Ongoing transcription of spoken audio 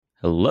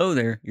Hello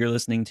there. You're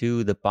listening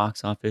to the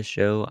Box Office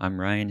Show. I'm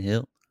Ryan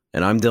Hill.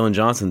 And I'm Dylan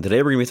Johnson.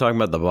 Today we're going to be talking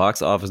about the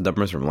box office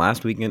numbers from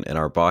last weekend and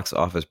our box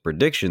office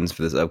predictions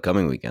for this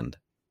upcoming weekend.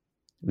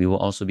 We will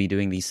also be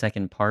doing the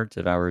second part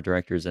of our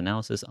director's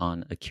analysis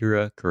on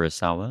Akira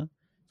Kurosawa,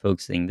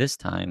 focusing this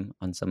time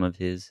on some of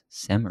his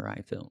samurai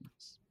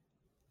films.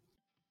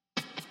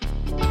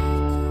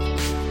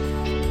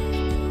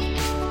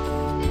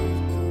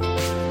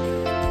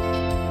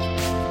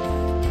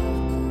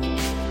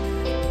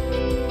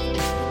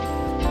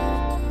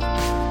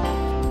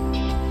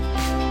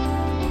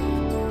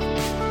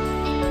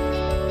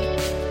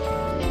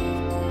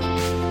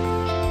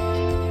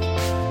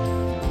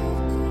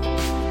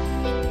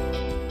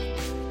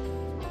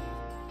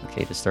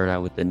 Okay, to start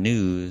out with the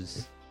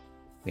news,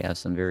 we have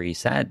some very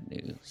sad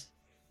news.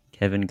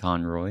 Kevin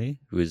Conroy,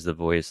 who is the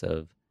voice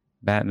of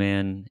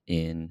Batman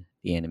in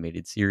the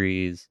animated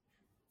series,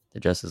 the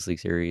Justice League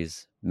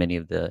series, many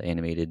of the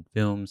animated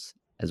films,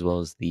 as well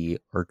as the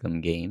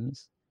Arkham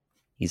games,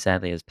 he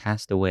sadly has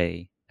passed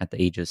away at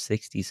the age of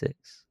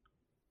 66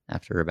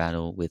 after a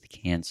battle with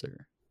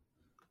cancer.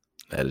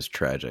 That is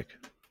tragic.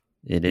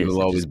 It He is.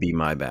 will always be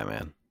my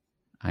Batman.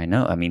 I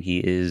know. I mean, he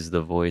is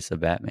the voice of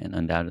Batman,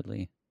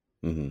 undoubtedly.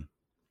 Mm-hmm.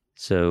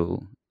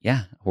 So,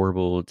 yeah,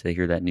 horrible to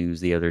hear that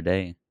news the other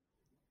day.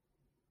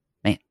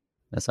 Man,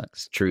 that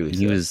sucks. It's truly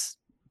He sad. was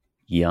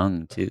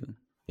young, too.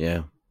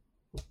 Yeah.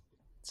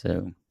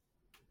 So,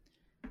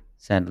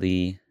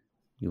 sadly,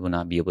 we will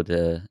not be able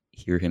to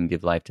hear him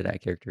give life to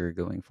that character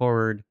going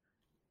forward.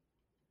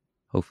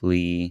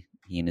 Hopefully,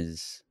 he and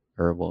his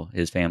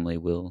family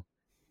will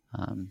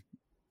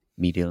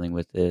be dealing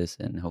with this,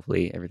 and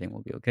hopefully everything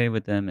will be okay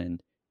with them,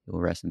 and he will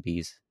rest in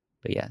peace.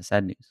 But yeah,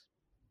 sad news.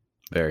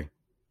 Very.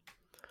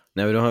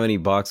 Now, we don't have any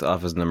box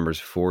office numbers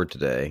for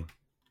today,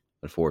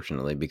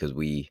 unfortunately, because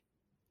we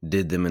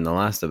did them in the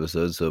last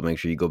episode. So make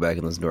sure you go back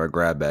and listen to our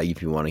grab bag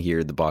if you want to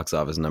hear the box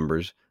office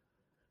numbers.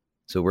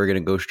 So we're going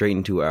to go straight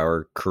into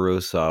our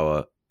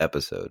Kurosawa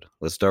episode.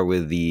 Let's start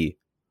with the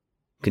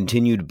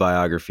continued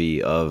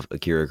biography of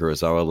Akira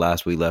Kurosawa.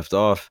 Last we left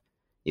off,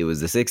 it was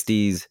the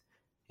 60s,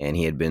 and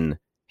he had been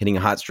hitting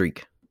a hot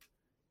streak.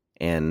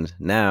 And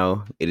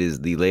now it is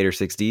the later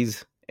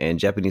 60s, and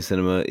Japanese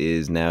cinema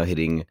is now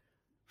hitting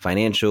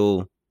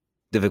financial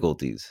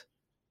difficulties.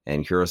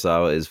 And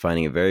Kurosawa is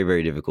finding it very,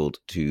 very difficult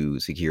to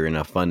secure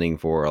enough funding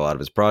for a lot of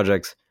his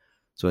projects.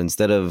 So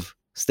instead of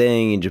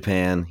staying in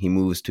Japan, he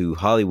moves to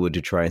Hollywood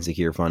to try and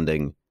secure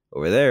funding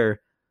over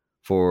there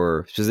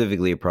for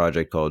specifically a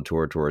project called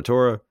Tora Tora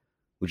Tora,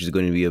 which is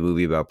going to be a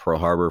movie about Pearl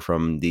Harbor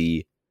from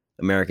the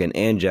American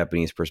and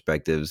Japanese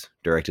perspectives,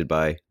 directed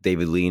by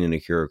David Lean and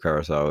Akira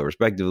Kurosawa,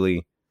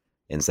 respectively.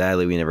 And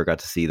sadly, we never got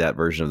to see that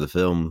version of the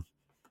film.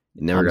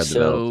 It never got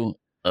developed. So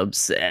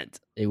upset.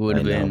 It would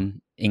have been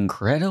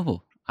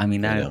incredible. I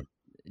mean, that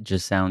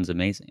just sounds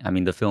amazing. I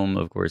mean, the film,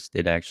 of course,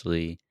 did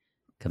actually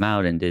come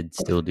out and did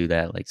still do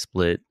that like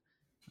split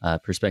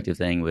perspective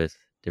thing with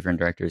different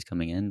directors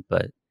coming in.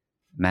 But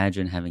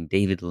imagine having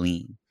David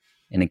Lean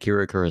and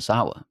Akira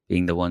Kurosawa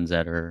being the ones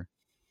that are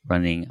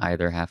running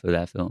either half of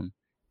that film.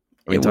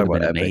 I mean, it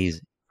would have been epic.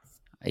 amazing.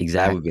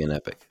 Exactly. That would be an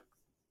epic,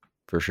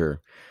 for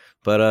sure.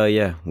 But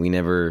yeah, we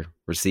never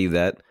received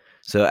that.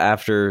 So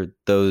after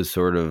those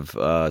sort of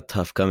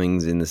tough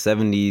comings in the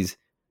 70s,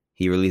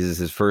 he releases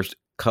his first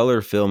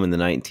color film in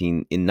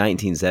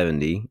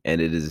 1970,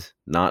 and it is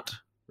not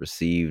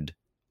received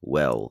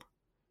well,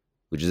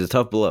 which is a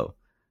tough blow.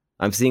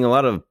 I'm seeing a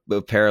lot of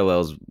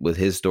parallels with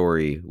his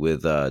story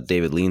with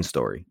David Lean's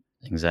story.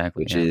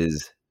 Exactly. Which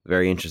is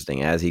very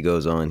interesting. As he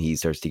goes on, he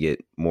starts to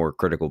get more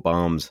critical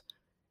bombs,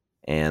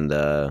 and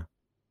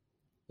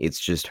it's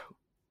just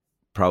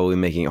probably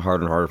making it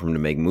harder and harder for him to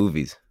make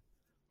movies.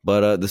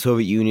 But the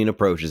Soviet Union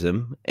approaches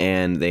him,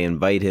 and they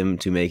invite him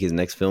to make his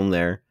next film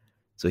there.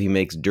 So he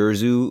makes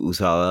Derzu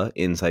Usala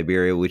in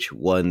Siberia, which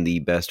won the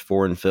best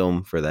foreign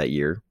film for that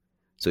year.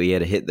 So he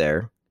had a hit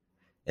there.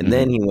 And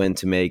then he went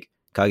to make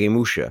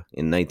Kagemusha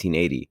in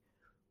 1980,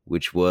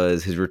 which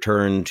was his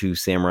return to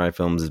samurai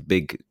films, his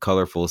big,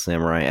 colorful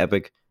samurai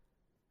epic.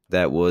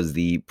 That was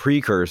the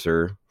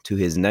precursor to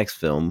his next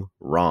film,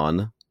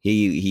 Ron.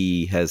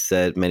 He has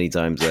said many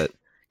times that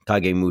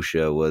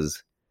Kagemusha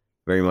was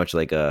very much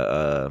like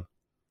a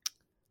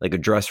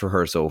dress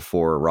rehearsal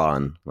for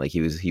Ron. Like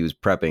he was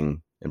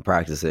prepping and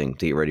practicing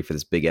to get ready for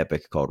this big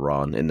epic called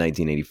Ron in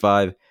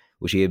 1985,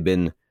 which he had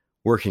been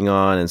working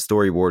on and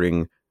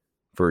storyboarding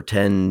for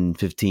 10,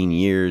 15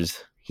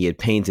 years. He had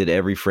painted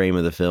every frame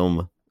of the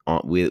film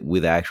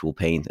with actual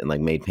paint and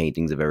like made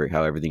paintings of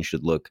how everything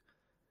should look.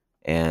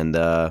 And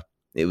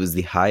it was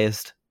the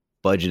highest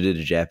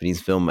budgeted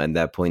Japanese film at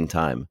that point in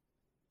time,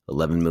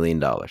 $11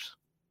 million,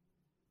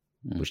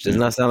 which does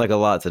not sound like a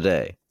lot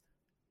today.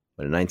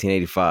 But in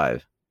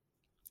 1985,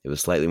 it was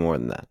slightly more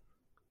than that.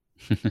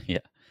 Yeah.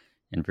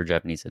 And for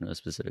Japanese cinema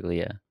specifically,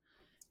 yeah.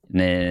 And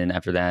then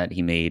after that,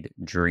 he made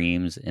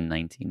Dreams in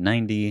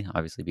 1990,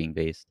 obviously being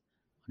based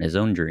on his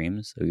own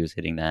dreams. So he was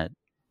hitting that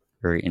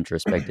very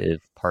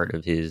introspective part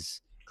of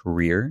his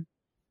career.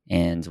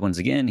 And once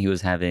again, he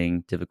was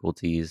having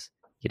difficulties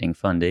getting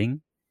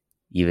funding.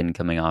 even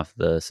coming off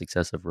the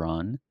success of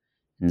Ron.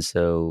 And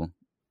so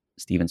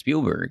Steven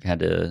Spielberg had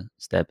to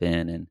step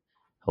in and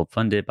help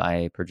fund it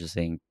by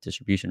purchasing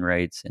distribution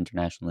rights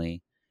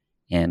internationally.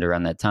 And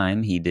around that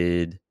time, he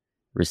did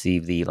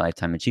receive the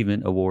Lifetime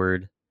Achievement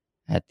Award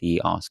at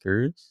the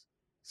Oscars.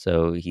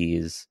 So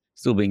he's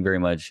still being very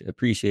much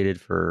appreciated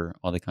for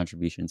all the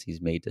contributions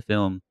he's made to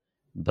film.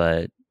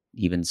 But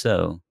even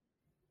so,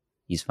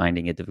 he's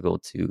finding it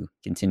difficult to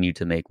continue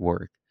to make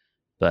work.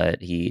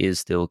 But he is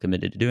still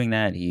committed to doing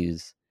that. He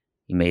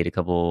made a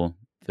couple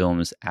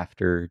films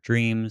after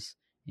Dreams,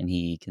 and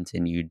he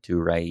continued to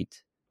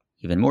write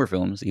even more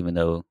films, even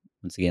though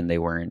once again they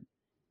weren't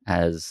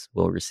as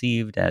well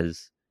received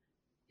as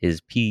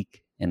his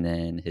peak and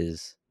then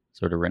his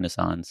sort of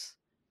renaissance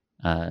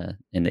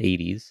in the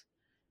 80s.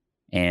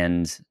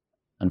 And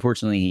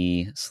unfortunately,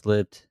 he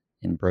slipped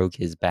and broke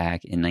his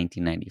back in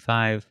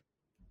 1995.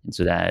 And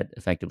so that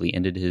effectively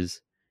ended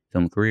his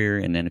film career.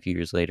 And then a few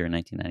years later, in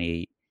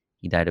 1998,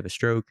 he died of a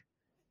stroke.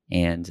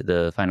 And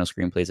the final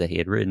screenplays that he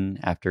had written,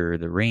 After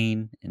the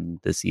Rain and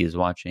The Sea is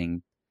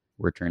Watching,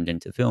 were turned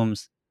into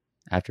films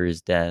after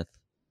his death,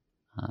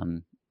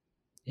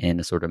 in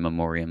a sort of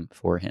memoriam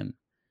for him.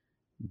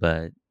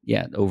 But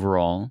yeah,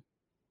 overall,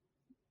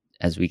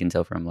 as we can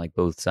tell from like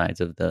both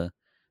sides of the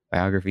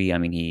biography, I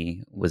mean,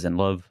 he was in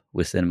love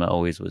with cinema,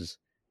 always was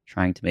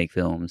trying to make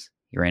films.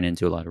 He ran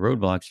into a lot of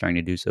roadblocks trying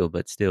to do so,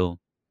 but still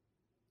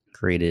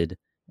created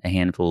a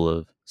handful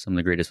of some of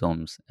the greatest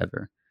films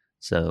ever.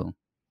 So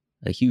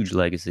a huge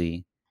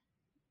legacy,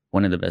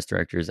 one of the best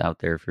directors out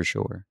there for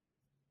sure.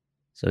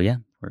 So yeah,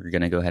 we're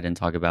going to go ahead and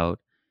talk about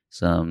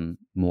some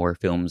more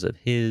films of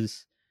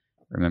his.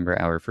 Remember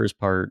our first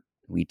part,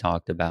 we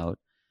talked about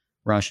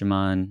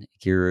Rashomon,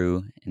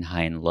 Akira, and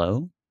High and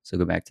Low. So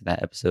go back to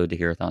that episode to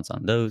hear our thoughts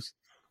on those.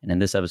 And in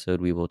this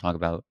episode, we will talk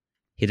about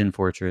Hidden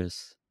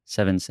Fortress,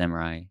 Seven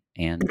Samurai,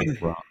 and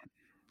Ron.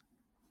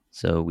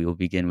 So we will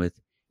begin with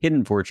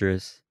Hidden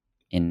Fortress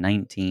in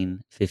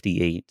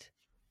 1958.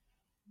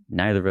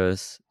 Neither of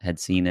us had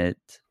seen it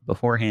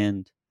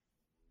beforehand,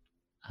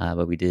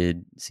 but we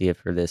did see it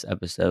for this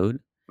episode.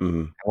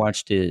 Mm-hmm. I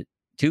watched it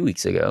 2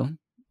 weeks ago.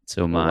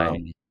 So Wow.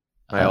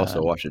 I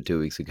also watched it 2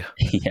 weeks ago.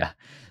 Yeah.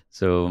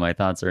 So my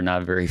thoughts are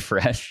not very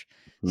fresh.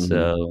 Mm-hmm.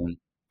 So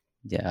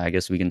yeah, I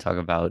guess we can talk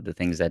about the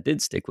things that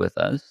did stick with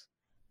us,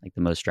 like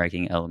the most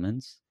striking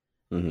elements,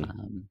 Mm-hmm.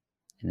 and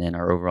then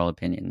our overall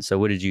opinion. So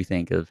what did you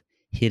think of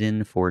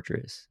Hidden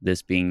Fortress,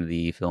 this being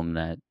the film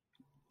that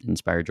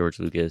inspired George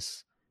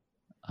Lucas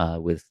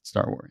with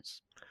Star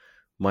Wars?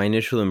 My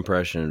initial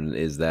impression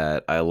is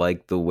that I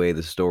like the way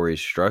the story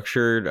is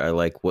structured. I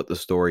like what the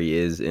story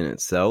is in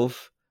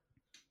itself.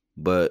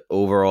 But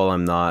overall,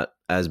 I'm not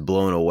as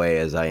blown away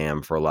as I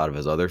am for a lot of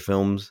his other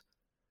films.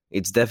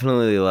 It's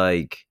definitely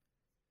like,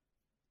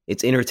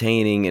 it's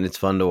entertaining and it's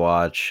fun to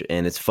watch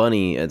and it's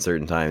funny at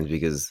certain times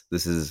because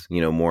this is,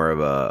 more of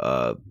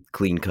a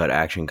clean cut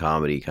action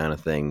comedy kind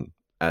of thing,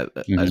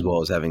 as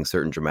well as having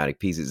certain dramatic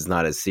pieces. It's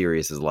not as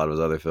serious as a lot of his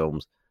other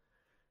films.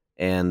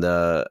 And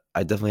I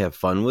definitely have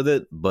fun with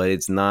it, but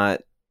it's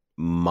not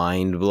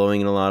mind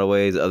blowing in a lot of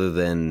ways, other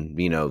than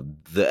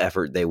the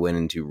effort they went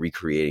into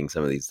recreating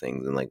some of these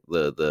things, and like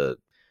the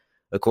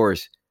of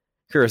course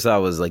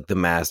Kurosawa was like the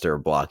master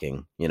of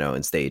blocking,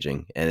 and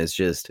staging, and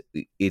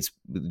it's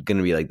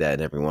gonna be like that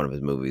in every one of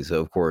his movies. So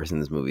of course in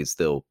this movie it's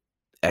still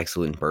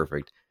excellent and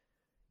perfect.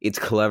 It's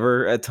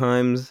clever at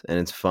times and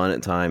it's fun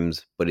at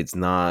times, but it's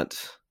not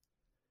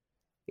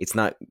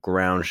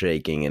ground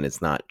shaking and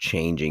it's not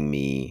changing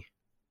me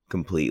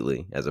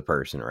completely as a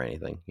person or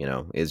anything.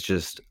 It's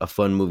just a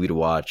fun movie to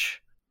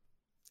watch,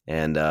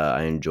 and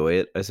I enjoy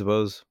it, I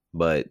suppose,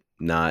 but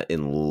not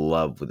in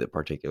love with it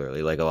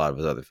particularly. Like a lot of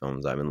his other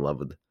films, I'm in love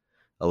with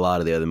a lot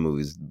of the other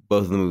movies.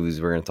 Both of the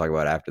movies we're going to talk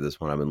about after this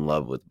one, I'm in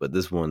love with, but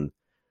this one,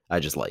 I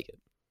just like it.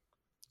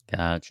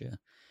 Gotcha.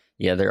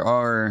 Yeah, there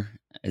are,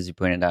 as you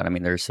pointed out, I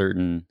mean, there are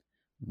certain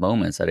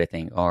moments that I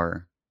think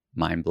are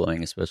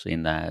mind-blowing, especially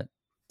in that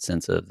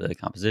sense of the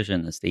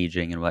composition, the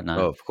staging, and whatnot.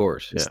 Oh, of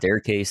course, The yeah.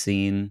 staircase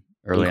scene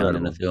early on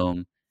in the Incredible.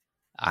 film,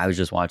 I was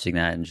just watching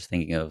that and just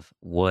thinking of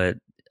what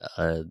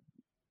a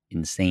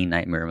insane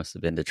nightmare it must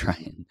have been to try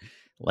and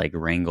like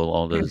wrangle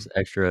all those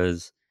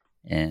extras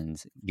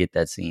and get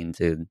that scene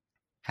to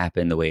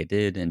happen the way it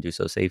did and do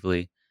so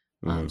safely.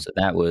 So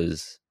that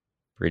was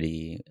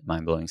pretty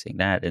mind blowing seeing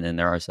that. And then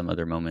there are some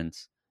other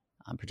moments,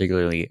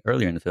 particularly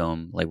earlier in the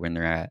film, like when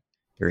they're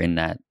in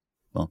that,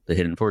 well, the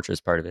hidden fortress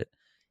part of it,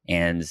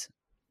 and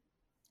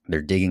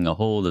they're digging a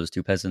hole. Those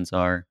two peasants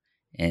are,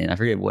 and I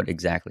forget what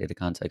exactly the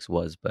context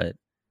was, but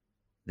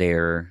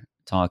they're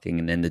talking,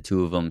 and then the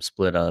two of them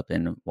split up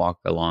and walk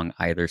along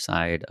either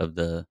side of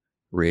the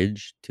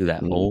ridge to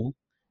that hole,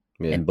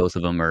 Yeah. and both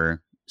of them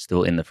are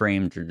still in the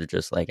frame. They're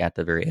just like at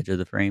the very edge of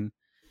the frame,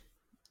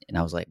 and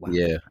I was like, wow,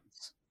 Yeah.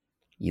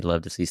 you'd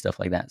love to see stuff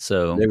like that.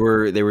 So They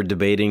were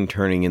debating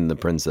turning in the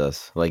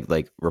princess,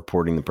 like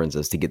reporting the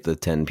princess to get the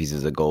 10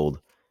 pieces of gold,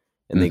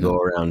 and they go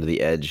around to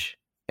the edge,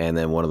 and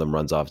then one of them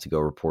runs off to go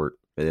report,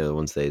 and the other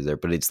one stays there.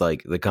 But it's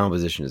like the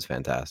composition is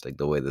fantastic,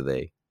 the way that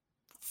they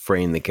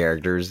frame the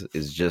characters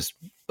is just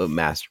a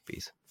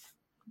masterpiece.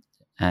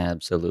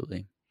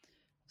 Absolutely.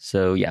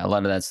 So yeah, a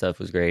lot of that stuff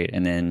was great,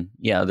 and then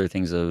yeah, other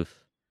things of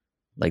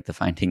like the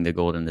finding the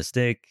gold in the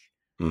stick,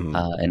 Hmm.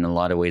 in a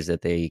lot of ways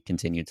that they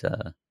continue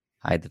to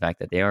hide the fact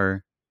that they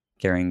are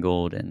carrying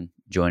gold and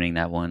joining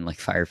that one like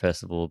fire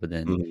festival, but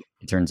then Hmm.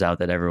 it turns out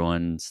that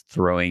everyone's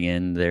throwing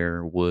in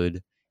their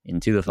wood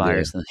into the fire,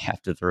 Yeah, so they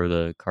have to throw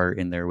the cart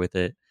in there with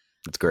it.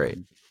 it's great.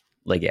 Um,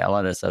 like yeah, a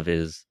lot of that stuff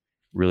is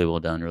really well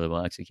done, really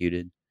well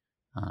executed,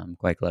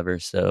 quite clever.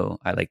 So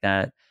I like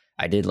that.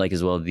 I did like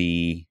as well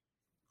the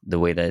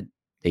way that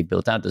they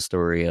built out the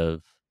story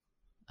of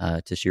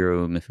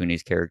Toshiro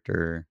Mifune's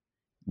character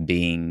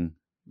being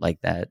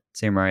like that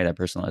samurai, that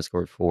personal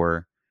escort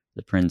for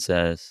the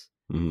princess.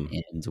 Hmm.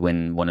 And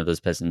when one of those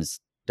peasants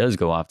does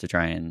go off to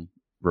try and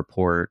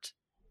report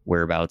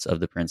whereabouts of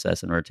the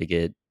princess in order to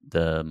get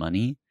the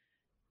money,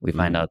 we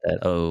find Hmm. out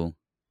that, oh,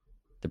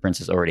 the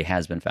princess already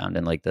has been found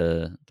and like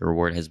the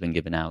reward has been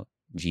given out.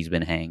 She's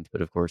been hanged.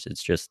 But of course,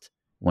 it's just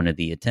one of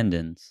the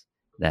attendants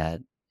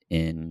that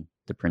in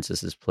the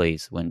princess's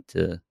place went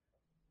to,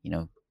 you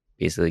know,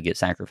 basically get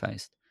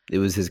sacrificed. It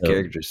was his So,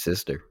 character's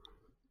sister.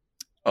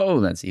 oh,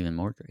 that's even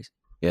more crazy.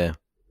 Yeah,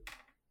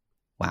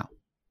 Wow.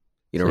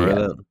 you So don't yeah,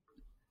 remember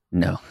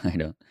no, I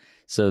don't.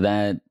 So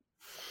that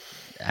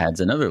adds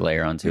another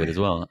layer onto it as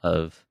well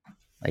of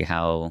like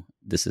how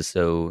this is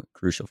so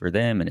crucial for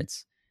them, and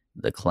it's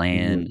the that?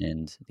 clan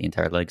and the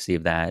entire legacy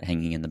of that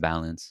hanging in the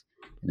balance.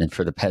 And then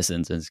for the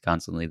peasants, it's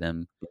constantly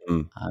them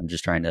Hmm.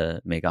 just trying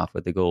to make off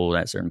with the gold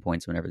at certain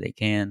points whenever they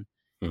can.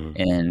 Hmm.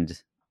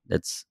 And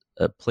that's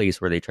a place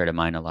where they try to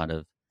mine a lot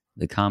of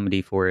the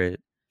comedy for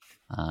it.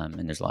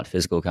 And there's a lot of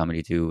physical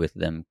comedy too, with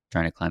them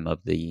trying to climb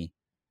up the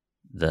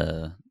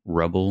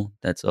rubble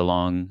that's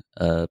along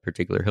a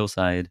particular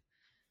hillside,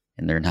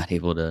 and they're not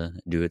able to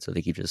do it, so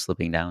they keep just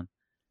slipping down.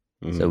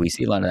 So Hmm. we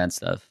see a lot of that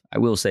stuff. I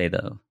will say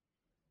though,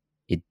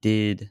 it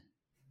did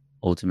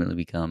ultimately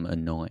become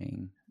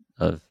annoying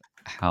of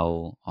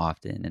how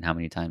often and how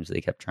many times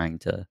they kept trying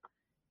to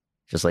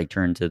just like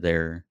turn to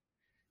their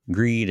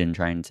greed and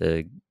trying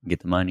to get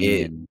the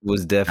money It and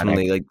was not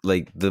definitely actually.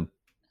 like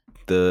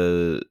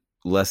the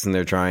lesson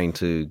they're trying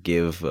to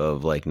give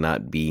of like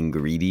not being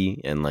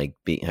greedy and like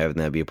having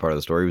that be a part of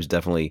the story was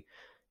definitely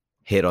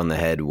hit on the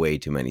head way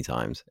too many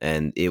times,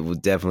 and it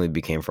definitely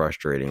became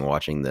frustrating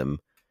watching them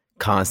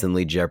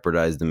constantly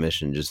jeopardize the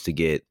mission just to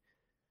get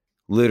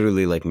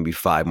literally like maybe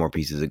 5 more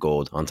pieces of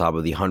gold on top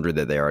of the 100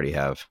 that they already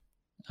have.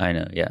 I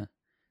know, yeah.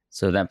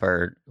 So that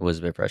part was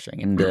a bit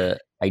frustrating. And the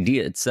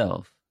idea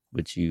itself,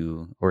 which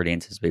you already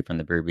anticipate from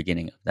the very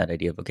beginning of that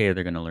idea of, okay,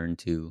 they're going to learn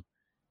to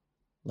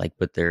like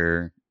put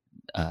their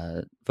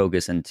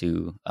focus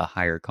into a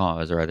higher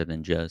cause rather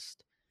than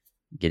just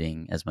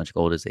getting as much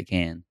gold as they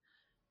can.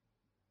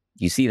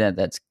 You see that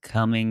that's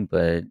coming,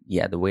 but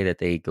yeah, the way that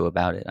they go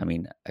about it, I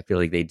mean, I feel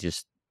like they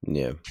just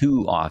Yeah.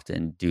 too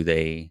often do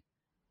they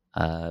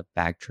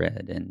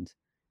backtread and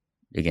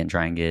again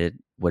try and get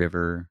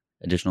whatever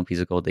additional piece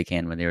of gold they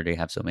can when they already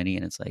have so many,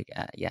 and it's like,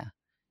 yeah,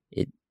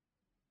 it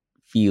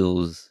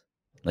feels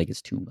like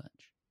it's too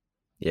much.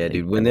 Yeah, Like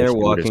dude, I when they're wish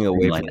they would have walking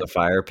away from streamlined the it.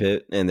 fire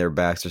pit and their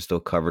backs are still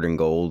covered in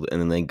gold,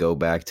 and then they go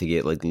back to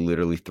get like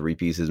literally 3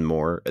 pieces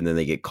more, and then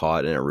they get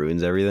caught and it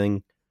ruins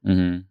everything.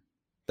 Hmm.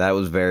 That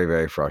was very,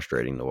 very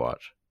frustrating to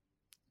watch.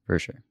 For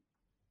sure.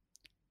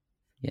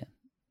 Yeah.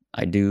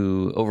 I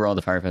do overall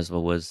the fire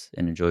festival was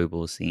an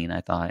enjoyable scene,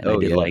 I thought, and I Oh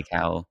did yeah. like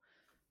how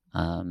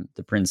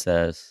the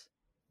princess,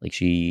 like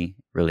she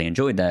really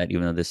enjoyed that,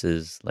 even though this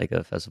is like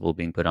a festival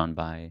being put on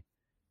by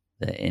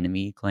the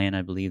enemy clan,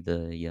 I believe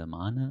the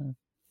Yamana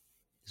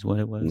is what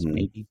it was, Hmm.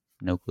 maybe.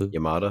 No clue.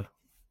 Yamada.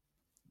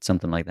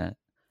 Something like that.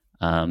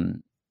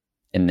 Um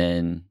and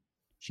then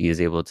she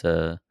is able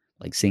to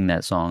like sing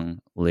that song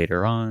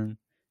later on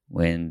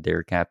when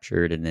they're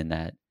captured, and then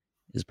that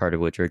is part of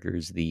what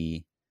triggers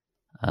the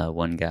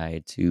one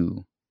guy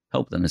to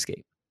help them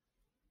escape.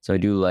 So I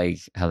do like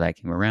how that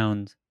came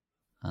around.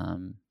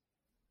 Um,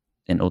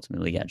 and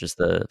ultimately, yeah, just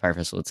the fire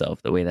festival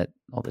itself, the way that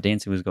all the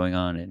dancing was going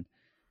on, and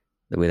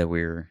the way that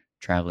we're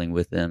traveling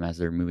with them as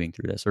they're moving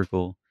through that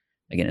circle.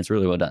 Again, it's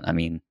really well done. I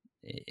mean,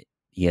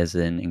 he has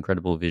an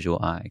incredible visual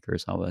eye,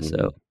 Kurosawa. Hmm.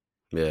 So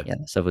Yeah. yeah,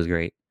 that stuff was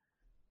great.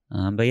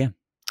 But yeah,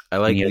 I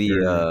like any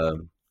other?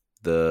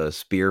 the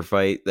spear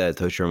fight that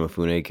Toshiro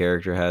Mifune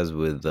character has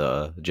with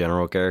the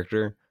general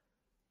character.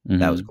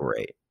 That was Mhm.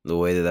 great. The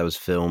way that that was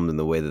filmed and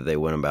the way that they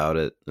went about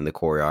it and the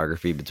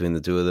choreography between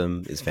the two of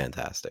them is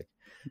fantastic.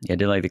 Yeah, I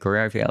did like the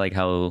choreography. I like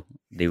how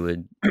they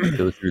would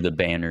go through the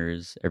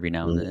banners every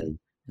now Hmm. and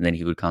then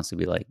he would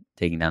constantly be like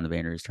taking down the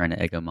banners, trying to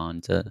egg them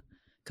on to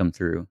come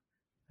through.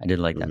 I did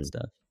like that Hmm.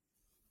 stuff.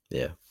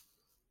 Yeah.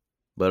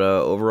 But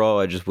overall,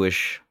 I just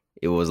wish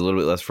it was a little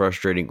bit less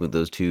frustrating with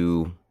those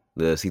two,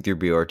 the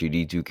C3PO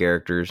R2D2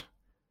 characters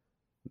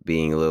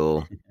being a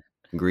little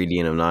greedy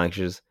and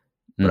obnoxious.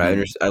 But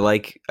Hmm.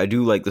 I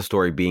do like the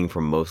story being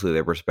from mostly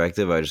their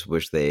perspective. I just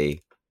wish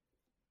they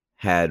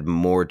had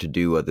more to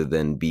do other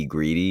than be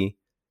greedy.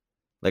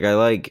 Like I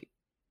like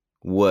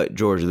what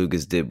George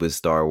Lucas did with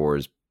Star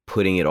Wars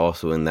putting it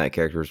also in that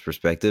character's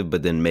perspective,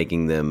 but then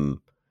making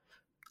them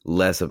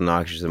less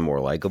obnoxious and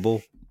more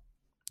likable.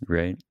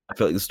 Right. I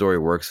feel like the story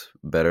works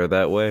better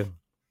that way.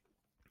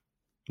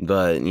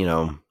 But,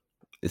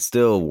 it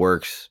still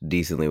works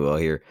decently well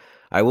here.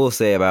 I will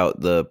say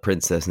about the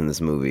princess in this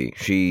movie,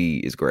 she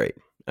is great.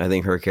 I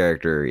think her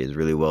character is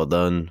really well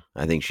done.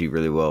 I think she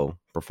really well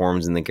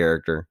performs in the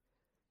character.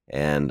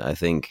 And I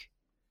think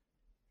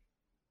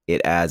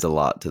it adds a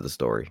lot to the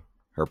story,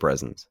 her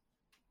presence.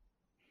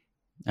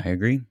 I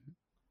agree.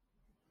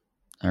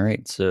 All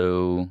right.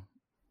 So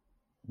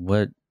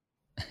what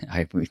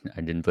I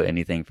didn't put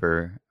anything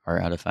for our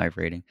out of 5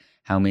 rating.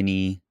 How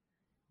many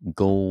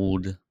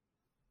gold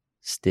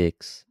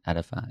sticks out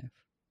of 5?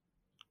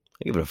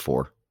 I give it a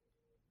 4.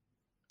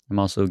 I'm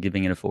also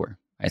giving it a 4.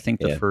 I think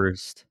the Yeah.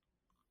 first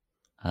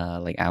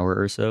like hour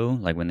or so,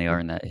 like when they are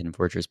in that hidden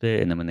fortress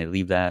bit, and then when they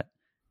leave that,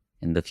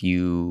 and the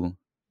few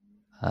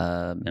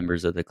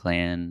members of the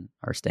clan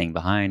are staying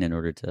behind in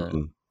order to,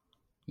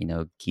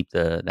 Mhm. keep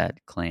that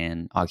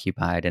clan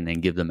occupied, and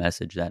then give the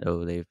message that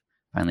they've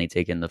finally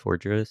taken the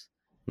fortress.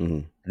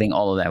 Mhm. I think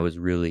all of that was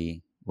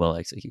really well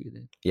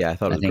executed. Yeah, I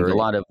thought And it I was think a great.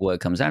 lot of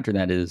what comes after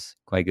that is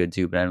quite good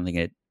too, but I don't think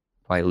it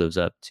quite lives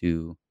up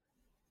to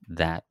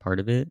that part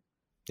of it.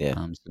 Yeah.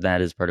 So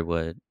that is part of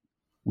what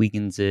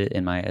weakens it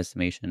in my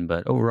estimation.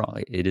 But overall,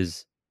 it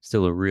is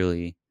still a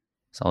really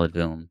solid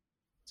film.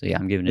 So yeah,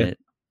 I'm giving Yeah. it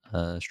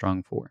a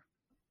strong 4.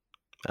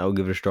 I will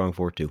give it a strong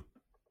 4 too.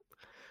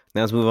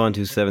 Now let's move on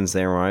to Seven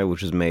Samurai,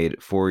 which was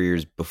made 4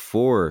 years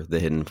before The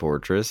Hidden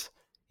Fortress.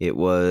 It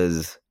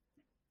was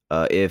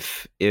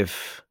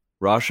if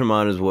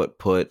Rashomon is what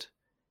put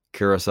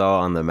Kurosawa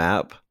on the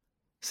map,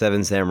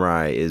 Seven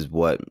Samurai is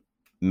what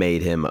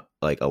made him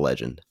like a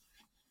legend.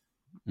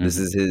 This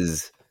Mm-hmm. is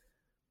his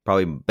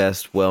probably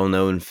best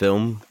well-known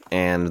film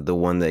and the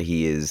one that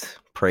he is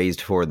praised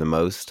for the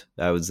most,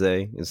 I would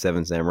say, is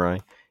Seven Samurai.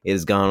 It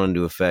has gone on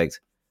to affect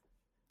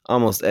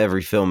almost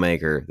every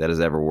filmmaker that has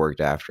ever worked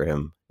after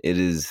him. It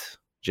is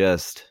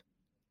just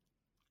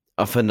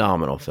a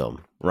phenomenal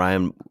film.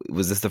 Ryan,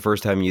 was this the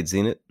first time you'd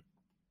seen it?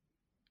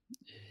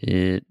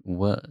 It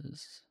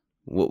was.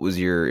 What was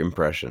your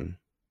impression?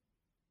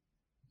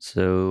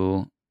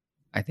 So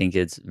I think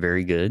it's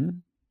very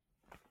good.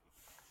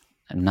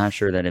 I'm not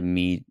sure that it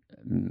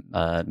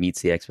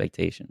meets the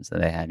expectations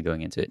that I had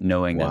going into it,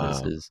 knowing that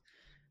this Wow. is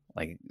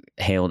like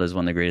hailed as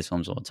one of the greatest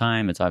films of all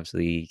time. It's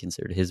obviously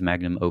considered his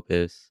magnum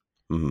opus.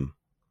 Hmm.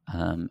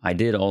 I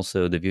did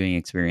also, the viewing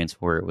experience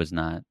for it was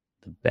not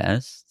the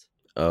best.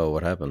 Oh,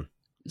 what happened?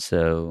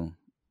 So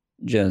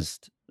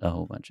just a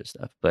whole bunch of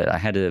stuff. But I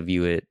had to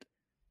view it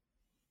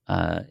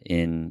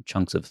in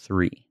chunks of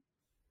 3.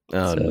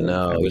 Oh So I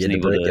no, you had wasn't to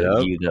able break it to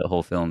up? view the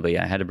whole film. But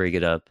yeah, I had to break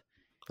it up.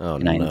 Oh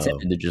And I no.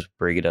 intended to just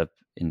break it up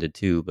into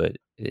 2, but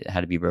it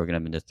had to be broken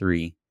up into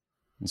 3.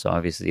 And so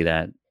obviously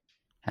that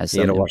has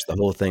You had some to watch the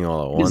impact. whole thing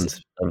all at It is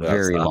once a without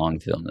very long stopping.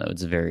 film, though.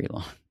 It's very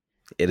long.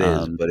 It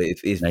is, but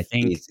And I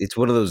think it's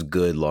one of those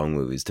good long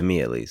movies to me,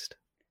 at least.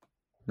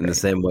 In the right.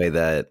 same way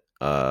that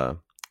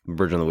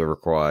Bridge on the River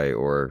Kwai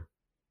or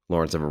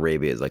Lawrence of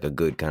Arabia is like a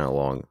good kind of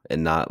long,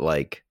 and not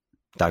like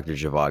Doctor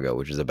Zhivago,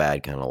 which is a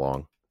bad kind of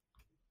long.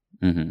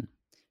 Mhm.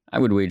 I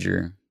would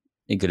wager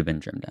it could have been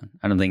trimmed down.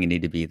 I don't think it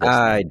needed to be this long.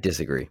 I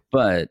disagree.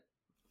 But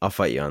I'll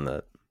fight you on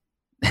that.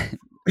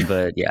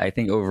 but yeah, I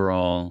think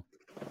overall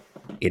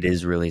it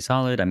is really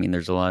solid. I mean,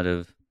 there's a lot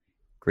of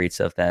great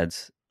stuff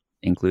that's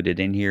included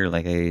in here.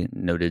 Like I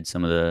noted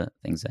some of the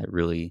things that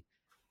really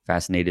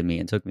fascinated me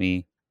and took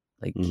me,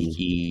 like Hmm.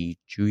 Kiki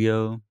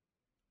Chuyo,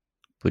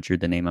 butchered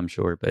the name, I'm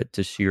sure, but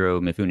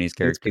Toshiro Mifune's It's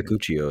character,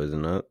 Kikuchio,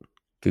 isn't it? I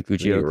think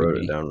Kikuchio you could wrote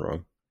it be, down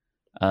wrong.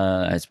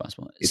 it's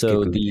possible. It's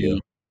So Kikuchio.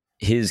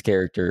 his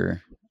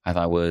character I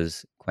thought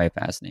was quite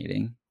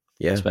fascinating,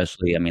 Yeah.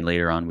 especially, I mean,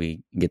 later on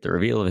we get the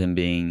reveal of him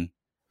being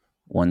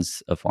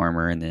once a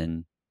farmer, and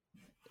then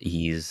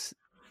he's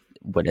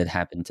what had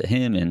happened to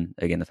him, and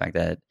again the fact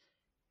that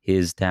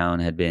his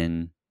town had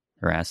been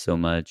harassed so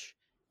much,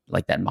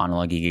 like that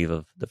monologue he gave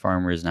of the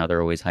farmers. Now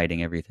they're always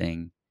hiding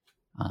everything,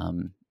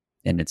 um,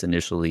 and it's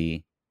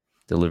initially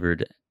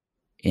delivered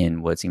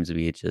in what seems to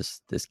be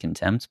just this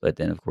contempt, but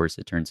then of course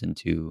it turns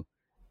into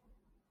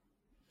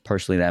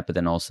partially that, but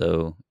then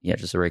also yeah,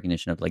 just a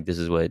recognition of like this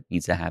is what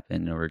needs to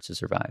happen in order to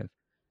survive,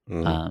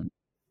 Hmm. um,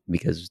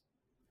 because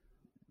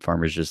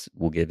farmers just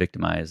will get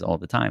victimized all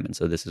the time, and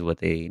so this is what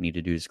they need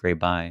to do to scrape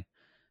by.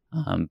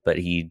 But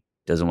he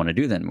doesn't want to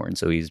do that anymore, and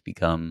so he's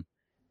become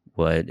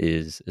what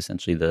is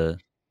essentially the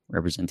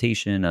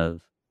representation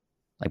of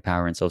like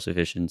power and self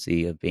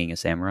sufficiency of being a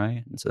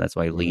samurai, and so that's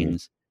why he Hmm.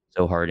 leans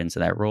so hard into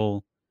that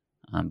role.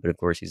 But of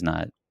course, he's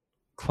not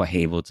quite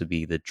able to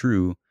be the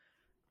true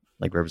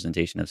like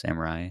representation of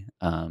samurai,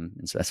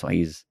 and so that's why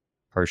he's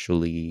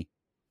partially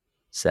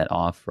set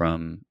off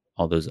from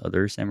all those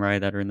other samurai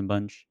that are in the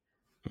bunch.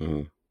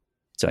 Hmm.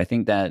 So I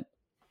think that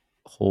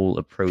whole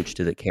approach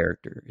to the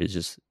character is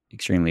just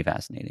extremely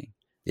fascinating,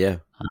 Yeah.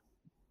 uh,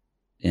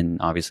 and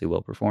obviously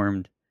well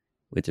performed.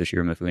 With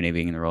Toshiro Mifune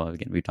being in the role,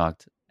 again, we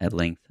talked at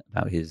length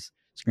about his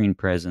screen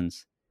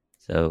presence.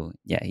 So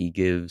yeah, he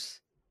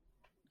gives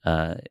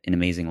an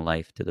amazing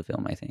life to the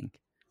film, I think.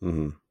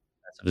 Hmm.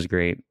 It was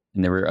great.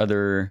 And there were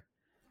other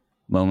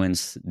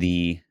moments.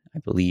 I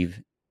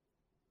believe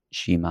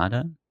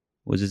Shimada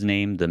was his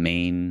name, the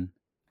main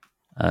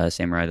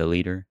samurai, the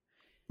leader,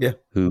 Yeah.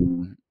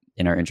 who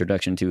in our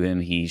introduction to him,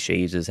 he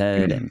shaves his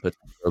head and puts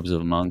on robes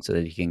of a monk so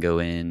that he can go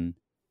in,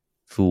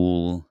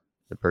 fool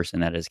the person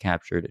that has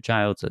captured a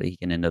child so that he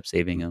can end up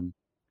saving him.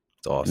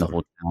 It's And the awesome.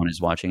 whole town is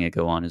watching it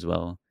go on as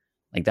well.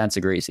 Like, that's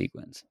a great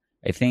sequence.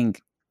 I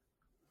think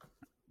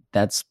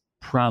that's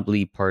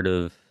probably part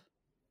of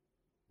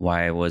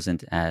why I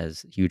wasn't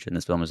as huge in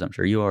this film as I'm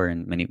sure you are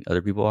and many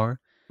other people are.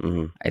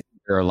 Hmm. I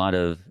think there are a lot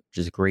of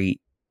just great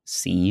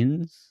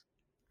scenes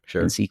and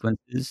Sure.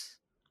 sequences,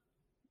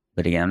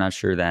 but again, I'm not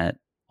sure that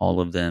all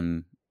of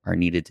them are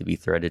needed to be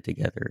threaded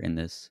together in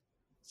this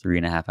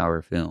 3.5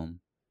 hour film.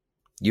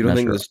 You I'm don't not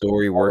think sure the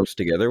story all of works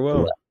together them.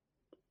 well?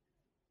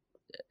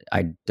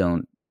 I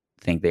don't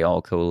think they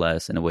all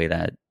coalesce in a way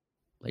that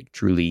like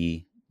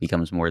truly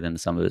becomes more than the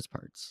sum of its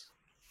parts.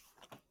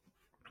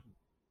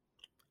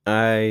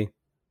 I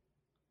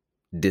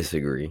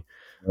disagree.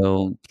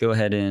 Well, go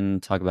ahead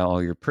and talk about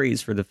all your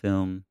praise for the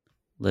film.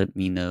 Let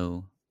me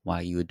know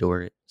why you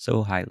adore it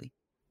so highly.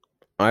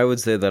 I would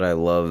say that I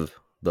love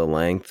the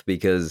length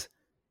because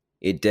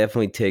it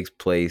definitely takes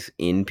place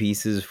in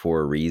pieces for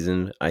a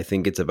reason. I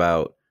think it's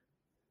about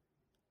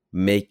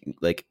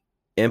like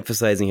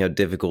emphasizing how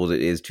difficult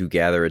it is to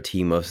gather a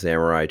team of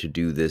samurai to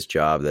do this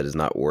job that is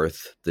not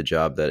worth the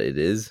job that it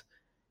is,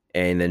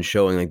 and then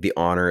showing like the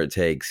honor it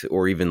takes,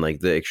 or even like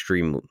the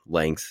extreme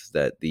lengths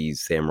that these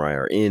samurai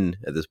are in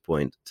at this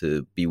point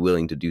to be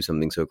willing to do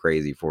something so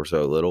crazy for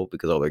so little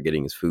because all they're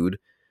getting is food.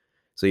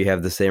 So you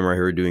have the samurai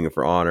who are doing it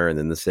for honor, and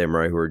then the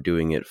samurai who are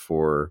doing it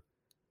for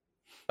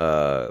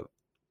uh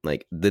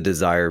like the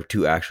desire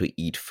to actually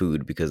eat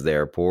food because they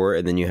are poor,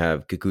 and then you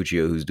have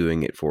Kikuchiyo who's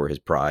doing it for his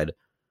pride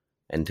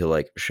and to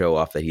like show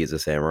off that he is a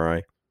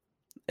samurai.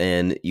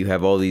 And you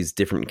have all these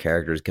different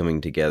characters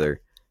coming together,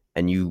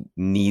 and you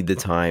need the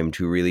time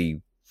to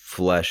really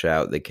flesh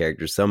out the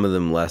characters, some of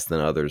them less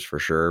than others for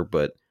sure,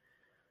 but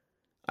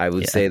I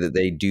would Yeah. say that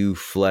they do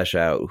flesh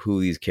out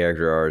who these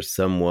characters are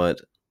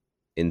somewhat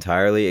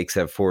entirely,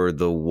 except for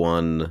the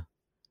one,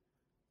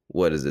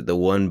 what is it, the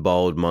one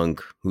bald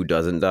monk who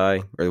doesn't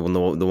die, or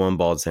the one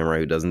bald samurai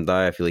who doesn't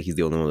die. I feel like he's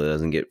the only one that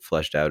doesn't get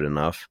fleshed out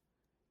enough.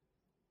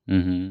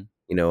 Hmm.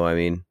 You know what I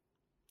mean?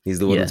 He's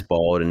the one that's Yeah.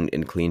 bald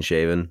and clean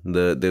shaven.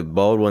 The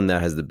bald one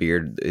that has the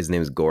beard, his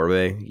name is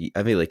Gorbe.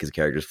 I feel like his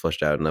character's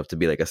fleshed out enough to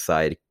be like a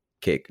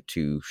sidekick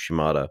to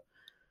Shimada,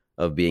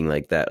 of being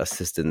like that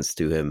assistance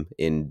to him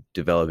in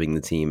developing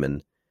the team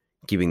and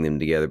keeping them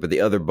together. But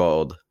the other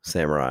bald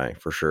samurai,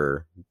 for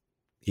sure,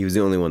 he was the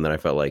only one that I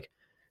felt like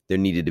there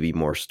needed to be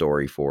more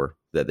story for,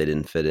 that they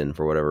didn't fit in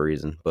for whatever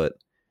reason. But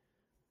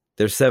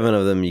there's 7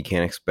 of them. You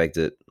can't expect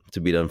it to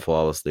be done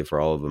flawlessly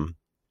for all of them.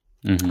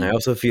 I Hmm.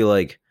 also feel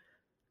like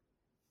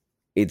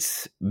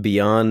it's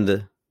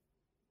beyond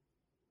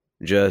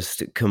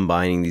just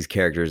combining these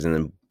characters and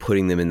then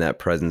putting them in that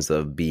presence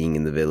of being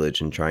in the village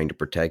and trying to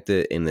protect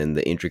it, and then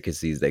the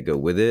intricacies that go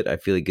with it. I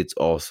feel like it's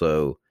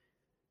also,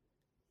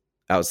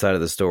 outside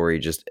of the story,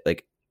 just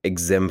like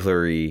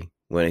exemplary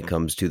when it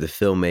comes to the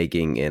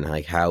filmmaking and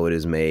like how it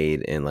is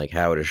made and like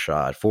how it is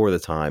shot for the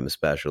time,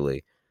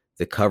 especially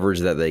the coverage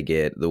that they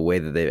get, the way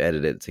that they've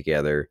edited it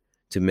together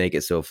to make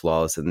it so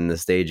flawless, and then the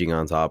staging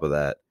on top of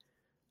that,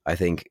 I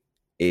think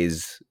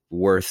is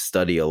worth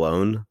study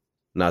alone.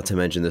 Not to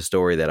mention the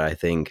story that I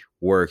think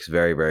works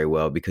very, very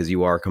well, because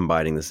you are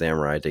combining the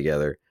samurai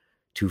together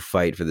to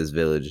fight for this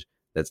village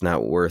that's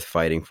not worth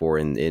fighting for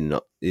in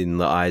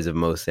the eyes of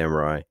most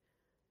samurai,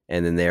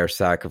 and then they are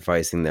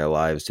sacrificing their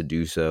lives to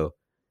do so.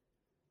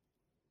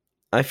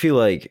 I feel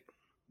like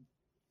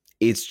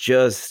it's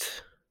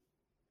just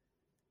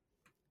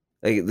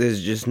like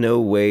there's just no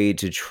way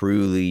to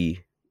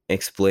truly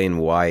explain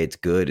why it's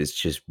good. It's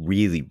just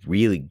really,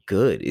 really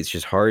good. It's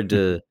just hard Hmm.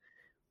 to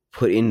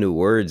put into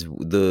words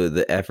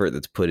the effort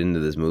that's put into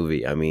this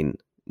movie. I mean,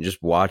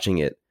 just watching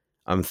it,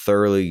 I'm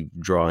thoroughly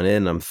drawn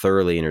in. I'm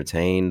thoroughly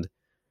entertained.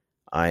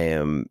 I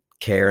am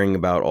caring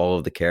about all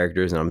of the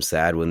characters, and I'm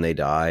sad when they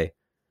die.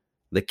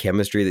 The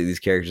chemistry that these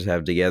characters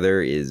have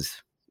together is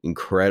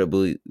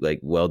incredibly like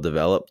well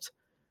developed.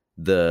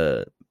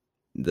 The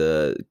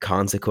the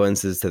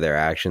consequences to their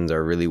actions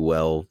are really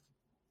well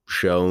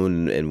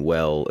shown and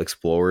well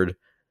explored.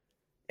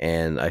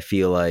 And I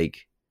feel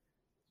like,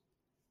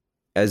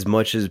 as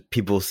much as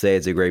people say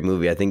it's a great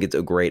movie, I think it's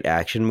a great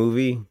action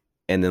movie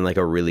and then like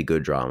a really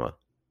good drama.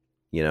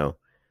 You know,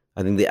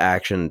 I think the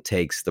action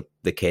takes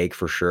the cake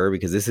for sure,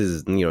 because this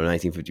is,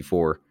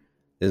 1954.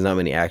 There's not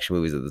many action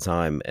movies at the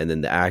time, and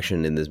then the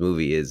action in this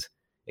movie is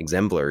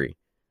exemplary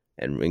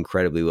and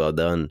incredibly well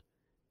done.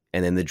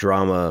 And then the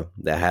drama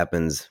that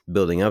happens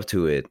building up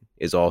to it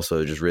is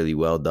also just really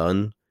well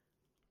done.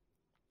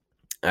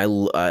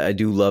 I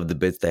do love the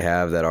bits they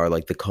have that are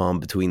like the calm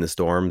between the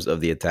storms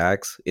of the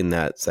attacks in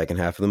that second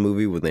half of the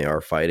movie when they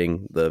are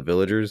fighting the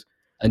villagers.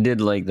 I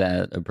did like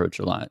that approach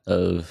a lot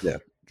of Yeah.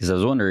 because I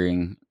was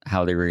wondering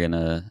how they were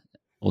gonna.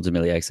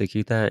 ultimately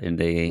execute that, and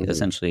they Hmm.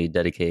 essentially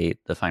dedicate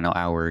the final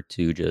hour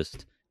to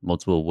just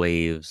multiple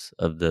waves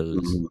of those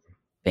Hmm.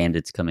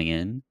 bandits coming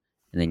in.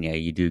 And then yeah,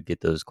 you do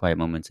get those quiet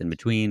moments in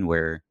between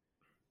where,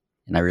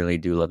 and I really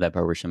do love that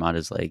part where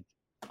Shimada's like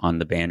on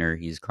the banner,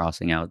 he's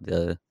crossing out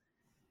the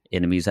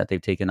enemies that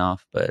they've taken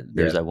off. But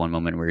there's Yeah. that one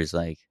moment where he's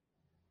like,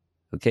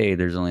 okay,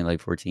 there's only like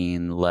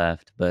 14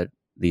 left, but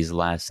these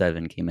last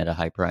 7 came at a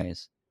high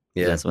price.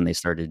 Because Yeah. that's when they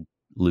started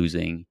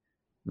losing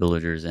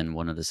villagers and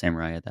one of the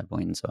samurai at that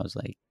point. And so I was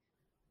like,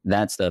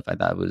 that stuff I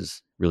thought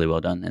was really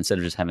well done. Instead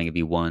of just having it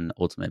be one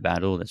ultimate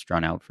battle that's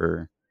drawn out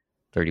for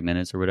 30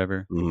 minutes or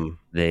whatever, Hmm.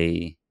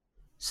 they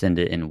send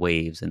it in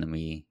waves, and then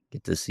we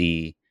get to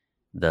see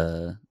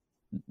the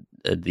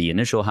the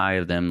initial high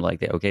of them,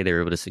 like okay, they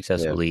were able to Yeah.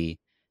 successfully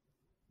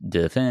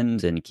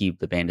defend and keep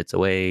the bandits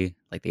away.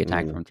 Like they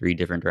attacked Hmm. from 3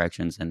 different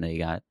directions, and they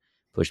got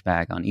pushed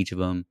back on each of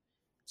them.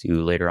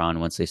 To later on,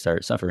 once they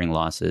start suffering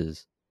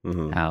losses,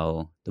 Hmm.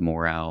 how the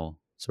morale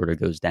sort of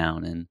goes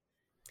down, and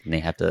they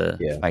have to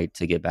Yeah. fight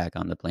to get back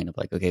on the plane of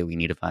like, okay, we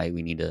need to fight,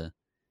 we need to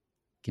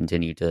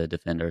continue to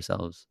defend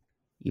ourselves,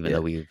 even Yeah.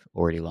 though we've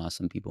already lost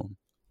some people.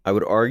 I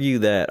would argue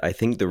that I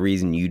think the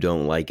reason you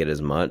don't like it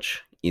as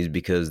much is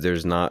because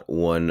there's not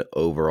one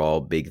overall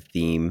big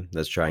theme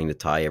that's trying to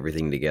tie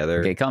everything Okay,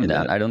 together. calm And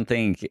down. that, I don't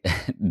think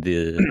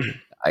the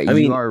I you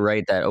mean, are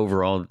right that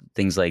overall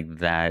things like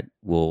that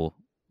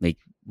make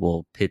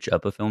will pitch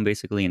up a film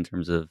basically in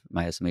terms of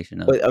my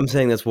estimation of but I'm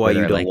saying that's why whether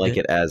you I don't liked like it.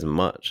 it as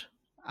much.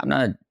 I'm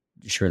not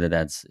sure that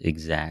that's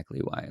exactly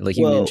why. Like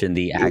you Well, mentioned,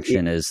 the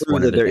action it's is true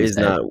one of that the there things is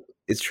that not.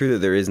 It's true that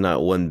there is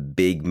not one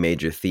big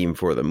major theme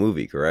for the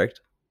movie,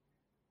 correct?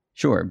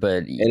 sure,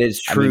 but And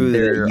it's I mean true that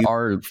there you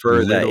are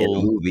prefer that in a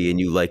little. movie, and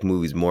you like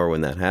movies more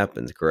when that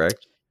happens,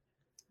 correct?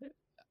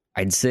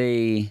 I'd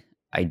say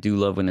I do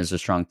love when there's a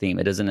strong theme.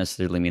 It doesn't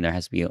necessarily mean there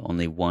has to be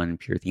only one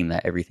pure theme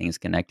that everything is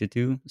connected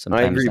to. I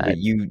Sometimes agree, but that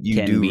you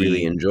can do really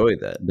be enjoy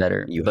that.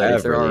 better. You But if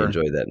have there really are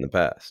enjoyed that in the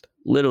past.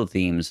 little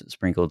themes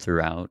sprinkled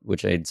throughout,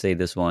 which I'd say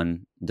this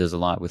one does a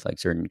lot with like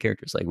certain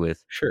characters, like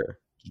with Sure.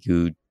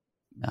 Kiku,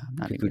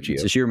 not even Kikuchio.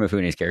 Tsushiro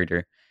Mifune's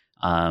character,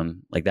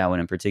 like that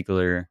one in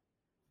particular.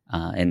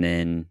 And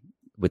then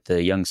with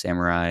the young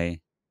samurai,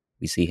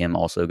 we see him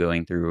also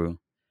going through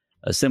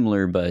a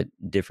similar but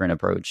different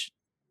approach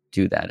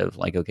to that of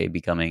like, okay,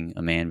 becoming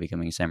a man,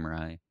 becoming a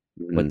samurai,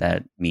 what Mhm.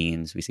 that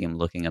means. We see him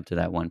looking up to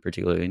that one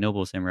particularly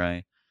noble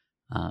samurai.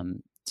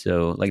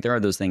 So like there are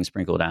those things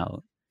sprinkled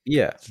out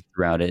Yeah.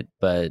 throughout it,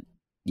 but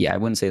yeah, I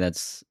wouldn't say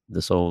that's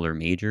the sole or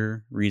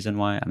major reason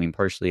why. I mean,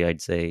 partially,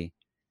 I'd say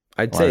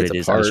I'd a lot say of it's it a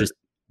is I was just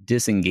part.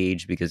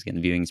 disengaged because again,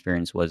 the viewing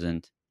experience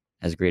wasn't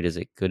as great as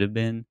it could have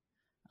been.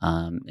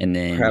 And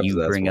then Perhaps you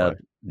that's bring why. up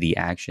the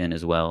action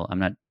as well. I'm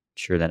not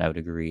sure that I would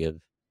agree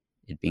of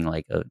it being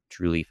like a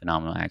truly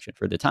phenomenal action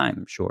for the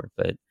time, sure,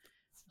 but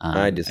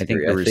I I think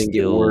disagree. there I was think it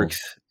still.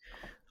 works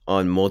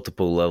on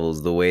multiple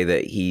levels. The way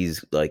that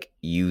he's like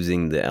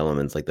using the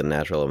elements, like the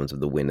natural elements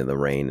of the wind and the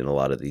rain in a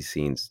lot of these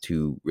scenes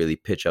to really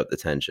pitch up the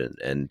tension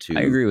and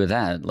I to agree with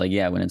that. Like,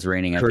 yeah, when it's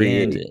raining at the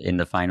end create. in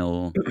the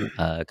final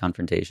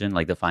confrontation,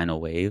 like the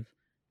final wave,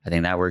 I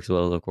think that works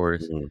well. Of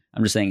course, Mhm.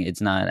 I'm just saying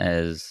it's not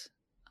as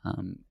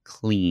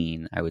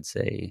clean. I would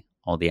say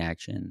all the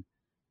action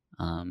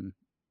um,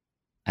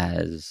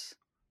 as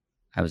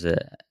I was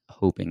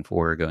hoping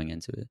for going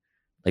into it.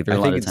 Like there are I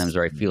a lot think of it's times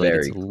where I feel like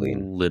it's very a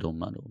clean. little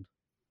muddled.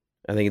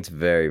 I think it's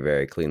very,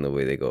 very clean the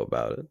way they go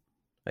about it.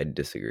 I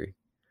disagree.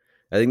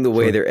 I think the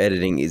way Sure. they're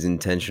editing is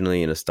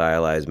intentionally in a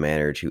stylized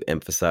manner to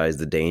emphasize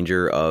the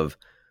danger of,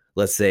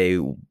 let's say,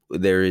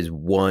 there is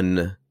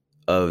one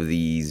of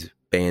these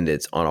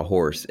bandits on a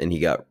horse, and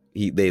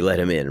they let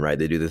him in, right?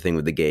 They do the thing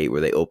with the gate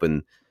where they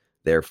open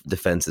their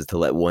defenses to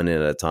let one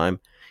in at a time.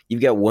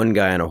 You've got one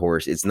guy on a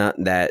horse. It's not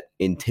that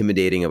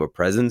intimidating of a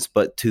presence,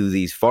 but to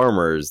these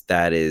farmers,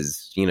 that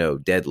is,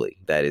 deadly.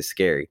 That is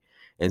scary.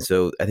 And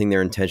so I think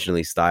they're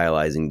intentionally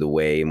stylizing the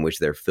way in which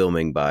they're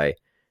filming by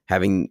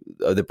having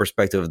the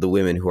perspective of the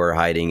women who are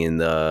hiding in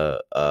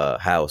the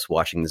house,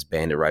 watching this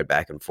bandit ride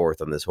back and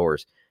forth on this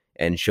horse,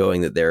 and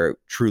showing that they're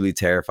truly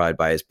terrified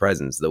by his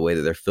presence. The way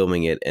that they're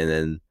filming it, and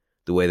then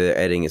the way that they're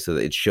editing it, so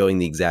that it's showing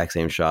the exact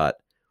same shot,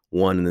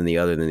 one and then the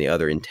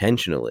other,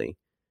 intentionally,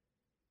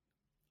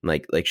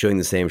 like showing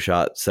the same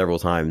shot several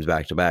times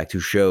back to back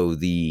to show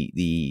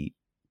the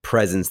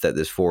presence that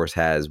this force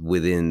has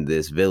within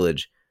this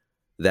village,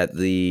 that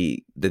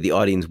the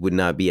audience would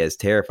not be as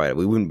terrified.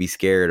 We wouldn't be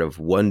scared of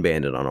one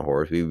bandit on a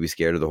horse. We would be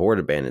scared of the horde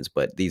of bandits.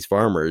 But these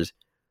farmers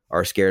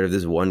are scared of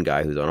this one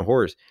guy who's on a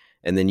horse.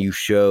 And then you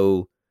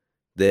show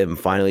them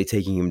finally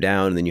taking him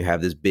down, and then you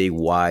have this big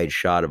wide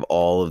shot of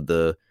all of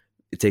the.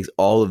 It takes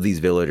all of these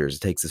villagers.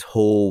 It takes this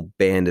whole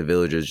band of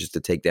villagers just to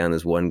take down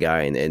this one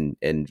guy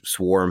and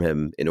swarm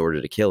him in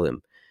order to kill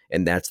him.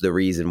 And that's the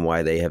reason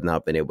why they have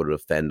not been able to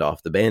fend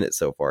off the bandits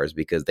so far, is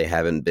because they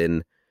haven't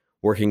been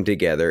working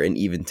together, and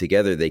even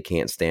together they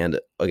can't stand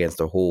against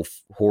a whole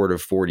horde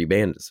of 40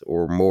 bandits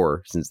or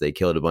more, since they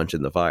killed a bunch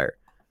in the fire.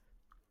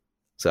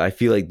 So I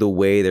feel like the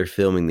way they're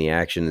filming the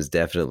action is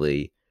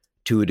definitely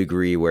to a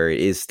degree where it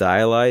is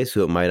stylized,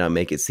 so it might not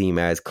make it seem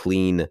as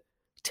clean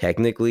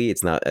technically.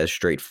 It's not as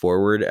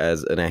straightforward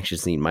as an action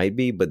scene might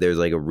be, but there's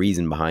like a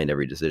reason behind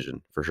every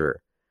decision for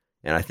sure.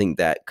 And I think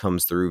that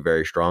comes through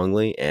very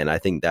strongly. And I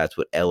think that's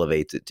what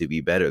elevates it to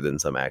be better than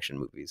some action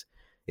movies.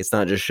 It's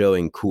not just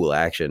showing cool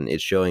action,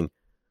 it's showing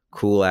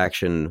cool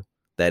action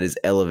that is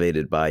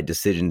elevated by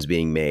decisions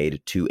being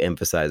made to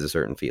emphasize a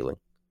certain feeling.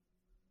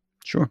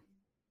 Sure.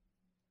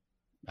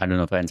 I don't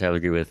know if I entirely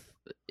agree with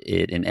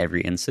it in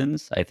every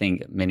instance. I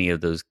think many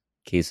of those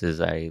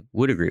cases I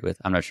would agree with.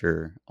 I'm not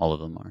sure all of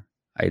them are.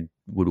 I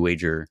would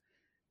wager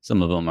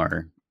some of them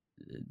are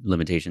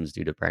limitations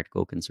due to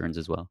practical concerns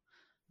as well.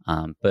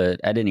 But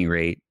at any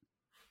rate,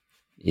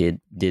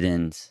 it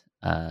didn't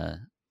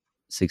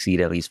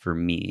succeed, at least for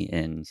me,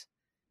 in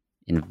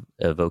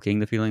evoking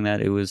the feeling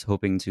that it was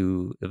hoping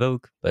to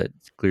evoke. But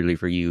clearly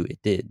for you,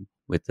 it did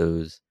with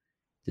those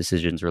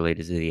decisions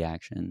related to the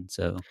action.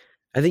 So,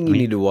 I think I you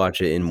mean, need to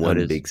watch it in how it one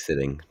is. big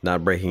sitting,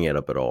 not breaking it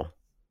up at all.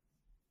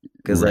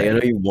 Because like I know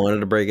Right. you wanted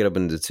to break it up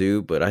into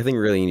two, but I think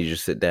really you need to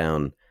just sit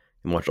down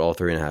and watch all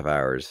 3.5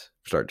 hours,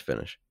 start to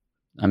finish.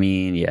 I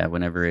mean, yeah,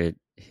 whenever it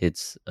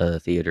hits a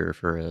theater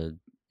for a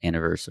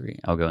anniversary,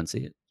 I'll go and see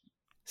it.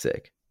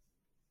 Sick.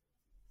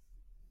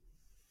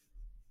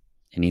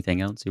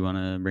 Anything else you want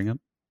to bring up?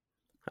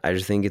 I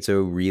just think it's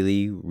a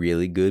really,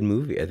 really good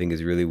movie. I think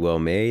it's really well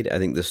made. I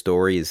think the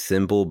story is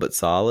simple but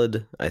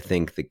solid. I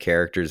think the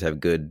characters have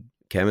good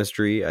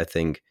chemistry. I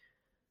think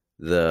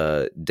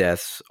the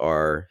deaths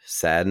are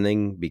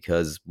saddening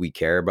because we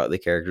care about the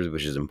characters,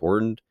 which is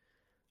important.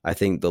 I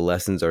think the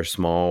lessons are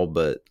small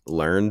but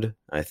learned.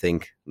 I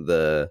think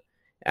the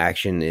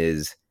action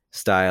is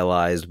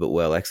stylized but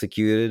well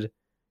executed.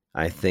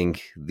 I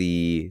think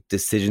the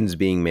decisions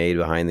being made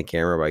behind the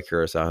camera by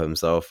Kurosawa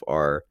himself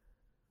are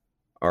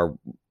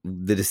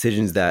the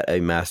decisions that a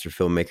master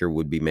filmmaker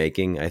would be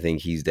making. I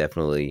think he's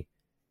definitely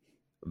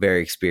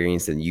very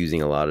experienced in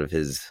using a lot of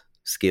his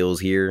skills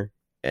here,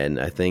 and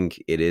I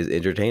think it is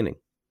entertaining.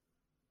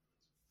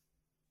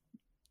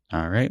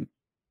 All right.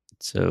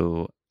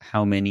 So,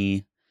 how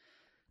many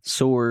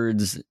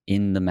swords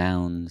in the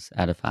mounds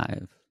out of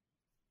 5?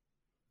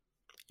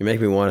 You make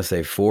me want to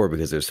say four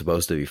because there's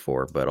supposed to be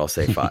four, but I'll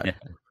say five. Yeah,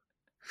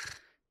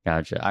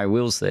 gotcha. I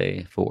will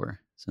say 4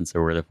 since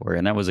there were the 4,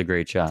 and that was a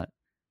great shot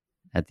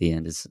at the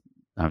end. It's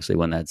obviously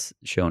one that's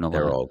shown a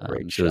They're lot, all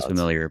great so it's shots.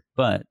 familiar.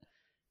 But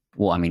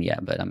well, I mean, yeah,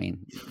 but I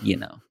mean,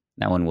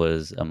 that one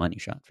was a money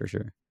shot for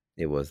sure.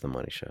 It was the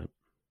money shot.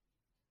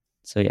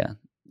 So yeah,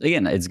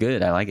 again, it's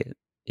good. I like it.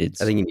 I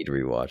It's think you need to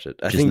rewatch it.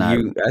 just not.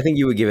 I think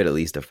you would give it at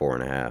least a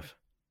 4.5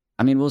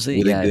 I mean, we'll see.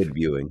 with a Yeah, if good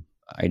viewing.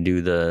 I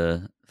do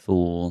the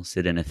full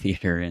sit in a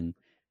theater and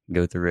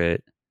go through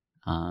it,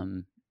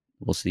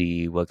 we'll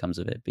see what comes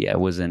of it. But yeah, it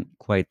wasn't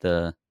quite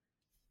the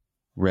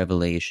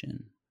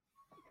revelation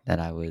that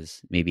I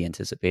was maybe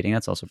anticipating.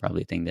 That's also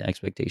probably a thing, the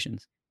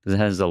expectations, because it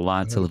has a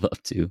lot to live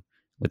up to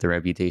with the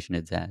reputation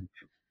it's had.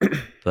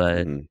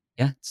 But Mhm.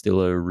 yeah, it's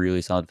still a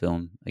really solid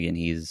film. Again,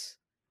 he's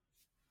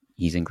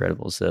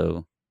incredible.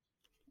 So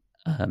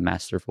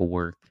masterful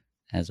work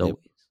as Yep.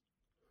 always.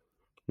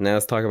 Now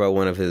let's talk about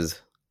one of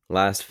his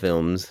last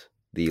films,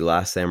 the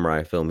Last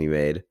Samurai film he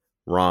made,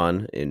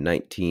 Ron, in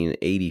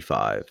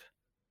 1985.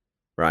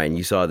 Ryan,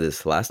 you saw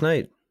this last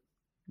night?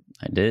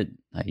 I did.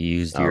 I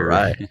used All your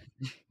right.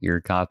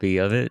 your copy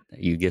of it that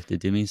you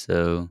gifted to me,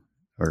 so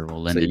or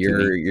will So lend it to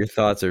me. your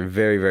thoughts are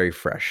very, very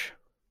fresh.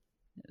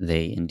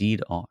 They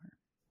indeed are.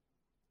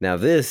 Now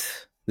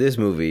this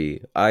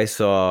movie I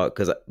saw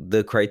because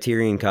the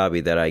Criterion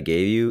copy that I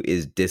gave you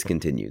is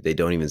discontinued. They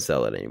don't even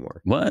sell it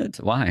anymore What?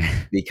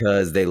 Why?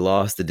 because they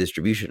lost the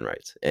distribution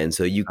rights, and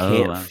so you Oh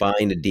can't wow,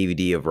 find a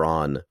DVD of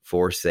Ron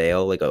for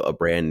sale, like a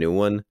brand new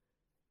one.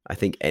 I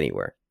think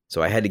anywhere.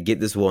 So I had to get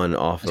this one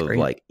off that's of great.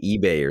 like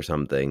eBay or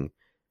something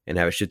and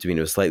have it shipped to me. And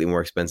it was slightly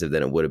more expensive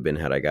than it would have been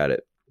had I got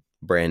it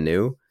brand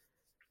new.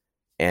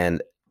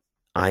 And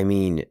I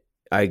mean,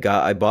 I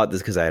bought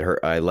this because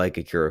I like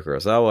Akira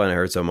Kurosawa and I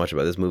heard so much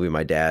about this movie.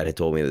 My dad had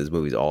told me that this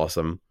movie's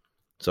awesome,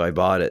 so I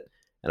bought it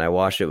and I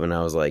watched it when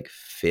I was like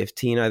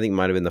 15. I think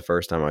might have been the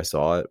first time I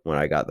saw it when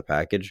I got the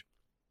package.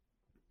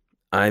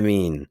 I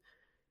mean,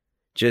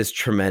 just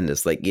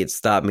tremendous. Like it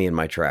stopped me in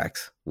my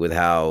tracks with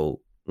how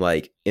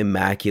like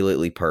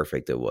immaculately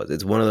perfect it was.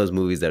 It's one of those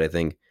movies that I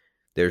think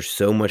there's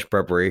so much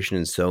preparation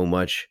and so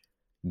much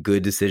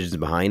good decisions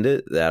behind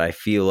it that I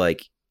feel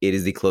like it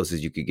is the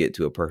closest you could get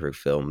to a perfect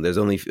film. There's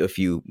only a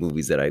few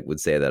movies that I would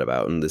say that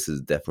about, and this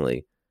is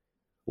definitely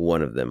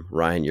one of them.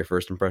 Ryan, your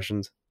first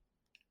impressions?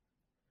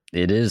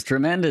 It is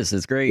tremendous.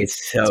 It's great.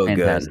 It's It's so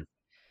fantastic. good.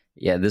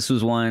 Yeah, this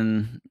was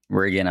one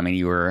where again, I mean,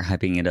 you were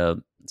hyping it up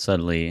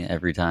subtly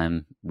every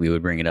time we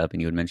would bring it up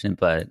and you would mention it,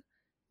 but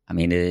I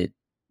mean, it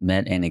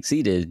met and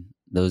exceeded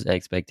those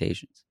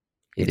expectations.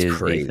 It It's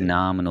is a crazy.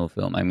 phenomenal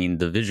film. I mean,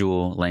 the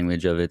visual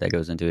language of it that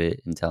goes into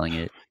it and telling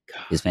it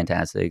God. is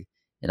fantastic.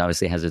 It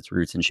obviously has its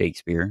roots in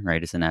Shakespeare,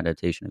 right? It's an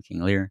adaptation of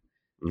King Lear.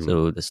 Mhm.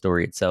 So the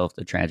story itself,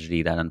 the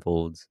tragedy that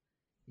unfolds,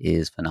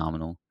 is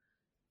phenomenal.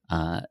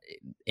 Uh,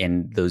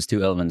 and those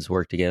two elements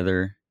work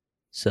together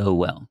so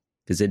well.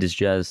 because it is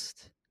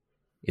just,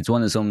 it's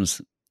one of those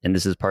films, and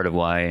this is part of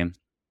why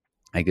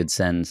I could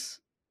sense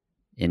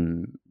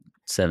in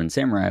Seven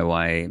Samurai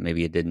why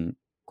maybe it didn't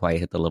quite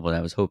hit the level that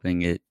I was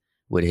hoping it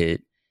would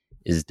hit,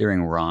 is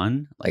during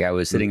Ron. Like I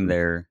was sitting Hmm.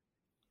 there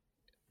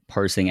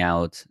parsing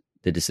out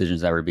the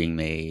decisions that were being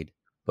made,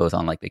 both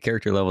on like the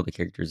character level, the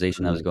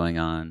characterization that was Hmm. going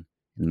on,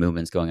 and the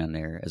movements going on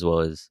there, as well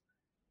as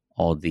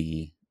all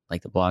the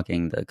like the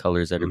blocking, the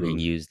colors that are being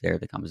Hmm. used there,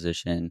 the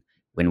composition.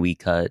 When we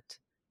cut,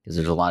 because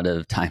there's a lot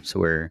of times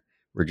where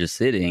we're just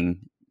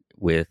sitting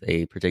with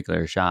a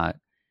particular shot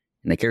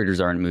and the characters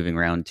aren't moving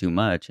around too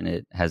much, and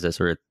it has a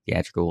sort of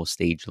theatrical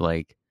stage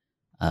like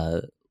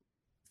uh,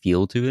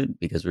 feel to it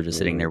because we're just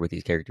sitting Hmm. there with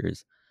these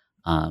characters.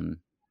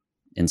 Um,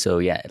 and so,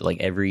 yeah, like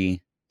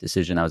every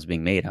decision that was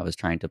being made, I was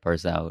trying to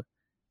parse out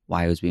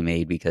why it was being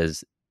made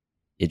because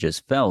it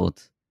just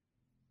felt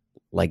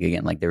like,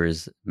 again, like there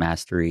was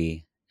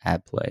mastery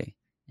at play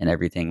and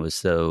everything was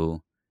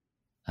so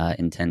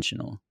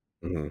intentional.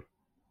 Hmm.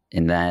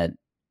 And that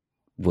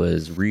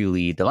was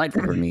really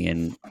delightful for me.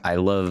 And I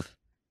love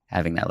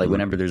having that. Like,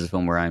 whenever Hmm. there's a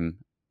film where I'm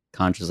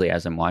consciously,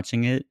 as I'm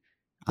watching it,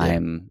 Yeah.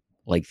 I'm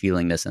like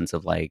feeling the sense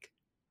of like,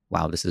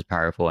 wow, this is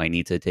powerful. I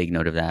need to take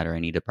note of that, or I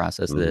need to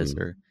process this, Hmm.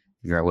 or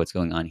figure out what's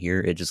going on here.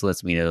 It just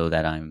lets me know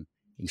that I'm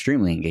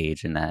extremely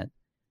engaged and that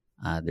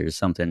there's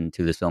something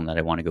to this film that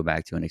I want to go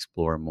back to and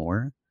explore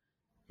more.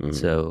 Hmm.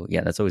 So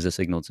yeah, that's always a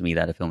signal to me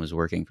that a film is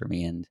working for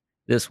me. And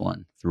this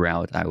one,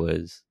 throughout, I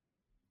was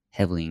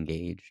heavily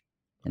engaged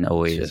and It's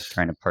always just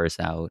trying to parse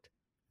out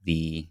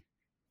the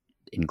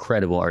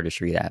incredible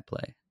artistry at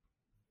play.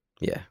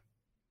 yeah.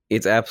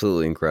 It's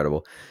absolutely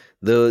incredible.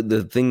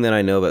 The thing that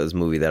I know about this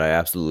movie that I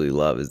absolutely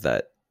love is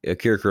that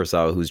Akira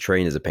Kurosawa, who's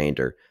trained as a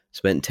painter,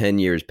 spent 10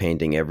 years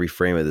painting every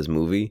frame of this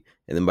movie,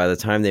 and then by the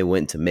time they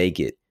went to make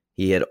it,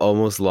 he had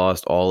almost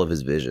lost all of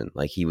his vision.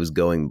 Like he was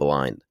going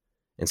blind.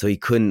 And so he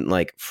couldn't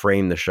like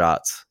frame the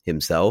shots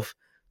himself.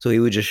 So he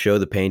would just show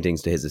the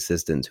paintings to his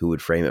assistants who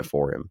would frame it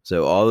for him.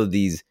 So all of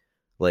these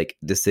like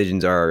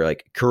decisions are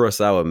like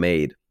Kurosawa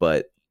made,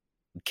 but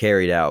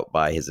carried out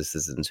by his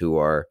assistants who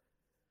are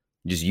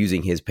just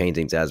using his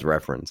paintings as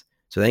reference.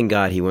 So thank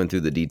God he went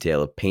through the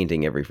detail of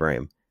painting every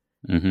frame.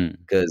 Hmm.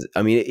 Because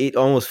I mean, it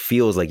almost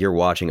feels like you're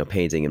watching a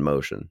painting in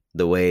motion.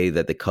 The way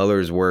that the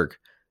colors work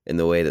and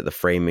the way that the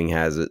framing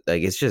has it,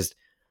 like it's just,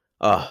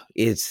 oh,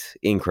 it's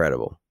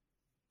incredible.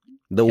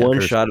 The Yeah, one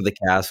Kurz. shot of the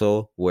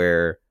castle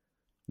where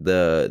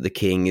the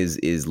king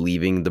is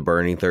leaving the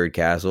burning third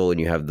castle, and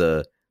you have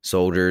the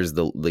soldiers,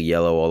 the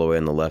yellow all the way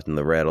on the left and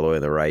the red all the way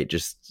on the right,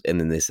 just and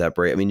then they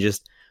separate. I mean,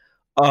 just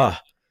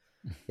ah,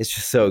 it's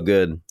just so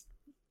good.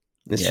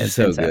 It's Yeah, just it's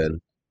so good.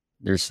 fantastic.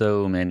 There's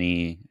so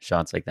many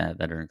shots like that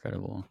that are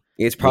incredible.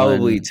 It's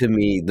probably One, to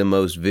me the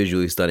most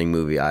visually stunning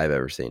movie I've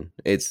ever seen.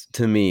 It's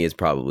to me it's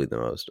probably the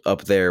most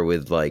up there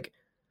with like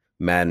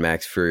Mad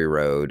Max Fury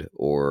Road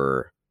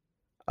or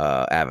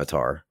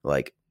Avatar.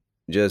 Like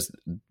just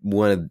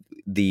one of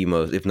the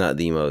most, if not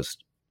the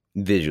most,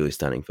 visually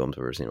stunning films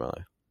I've ever seen in my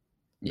life.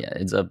 yeah,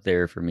 it's up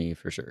there for me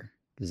for sure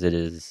because it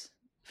is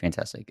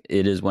fantastic.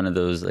 It is one of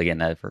those, again,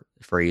 that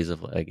phrase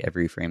of like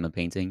every frame of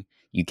painting.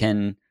 You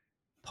can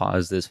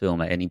pause this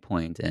film at any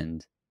point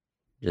and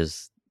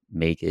just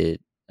make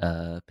it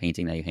a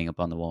painting that you hang up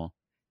on the wall,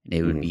 and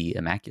it would Hmm. be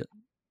immaculate.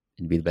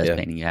 It'd be the best Yeah.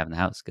 painting you have in the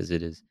house because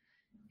it is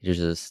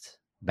just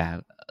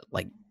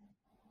like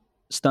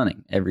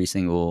stunning. Every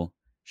single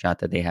shot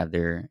that they have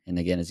there, and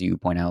again, as you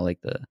point out,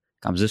 like the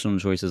compositional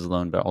choices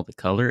alone, but all the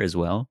color as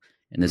well.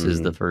 And this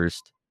is the Hmm.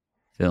 first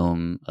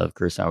film of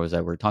Kurosawa's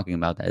that we're talking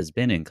about that has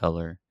been in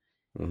color,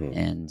 Hmm.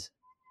 and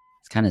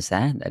it's kind of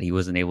sad that he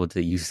wasn't able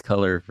to use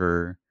color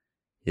for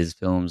his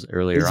films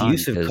earlier His on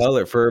use of because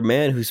color for a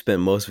man who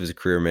spent most of his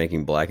career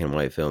making black and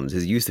white films,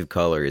 his use of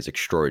color is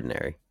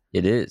extraordinary.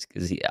 it is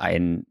because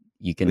and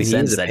you I can mean, he is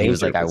sense a that he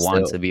was painter, like, I but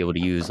want still, to be able to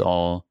use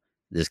all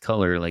this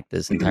color, like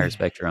this entire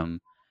spectrum,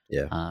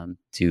 yeah.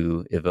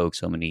 to evoke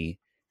so many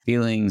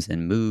feelings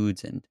and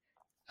moods and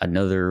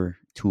another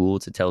tool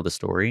to tell the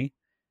story.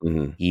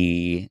 Hmm.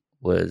 He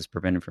was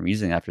prevented from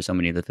using that for so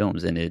many of the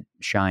films, and it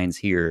shines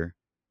here,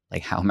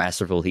 like how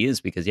masterful he is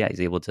because yeah,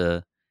 he's able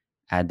to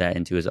add that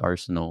into his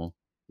arsenal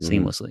Hmm.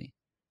 seamlessly,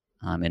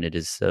 and it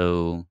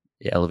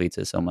elevates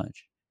it so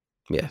much.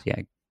 Yeah. So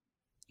yeah,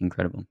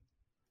 incredible.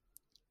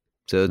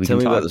 So So we tell can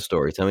me about talk, the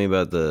story. Tell me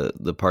about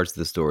the parts of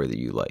the story that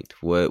you liked.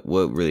 What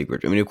really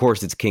gripped you? I mean, of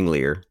course, it's King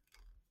Lear,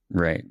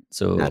 right?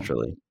 So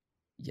naturally.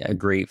 yeah, a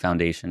great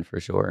foundation for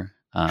sure.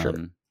 Sure.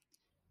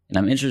 And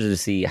I'm interested to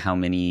see how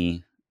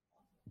many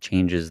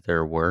changes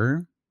there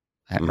were.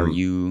 Are Hmm.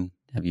 you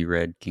have you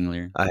read King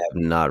Lear? I have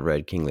not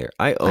read King Lear.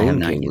 I I have own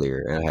not King yet.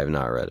 Lear, and I have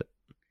not read it.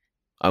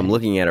 I'm Okay.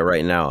 looking at it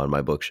right now on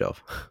my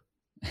bookshelf.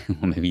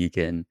 Well, maybe you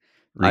can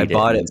I read it and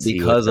bought then it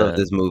see what because of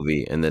the this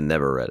movie, and then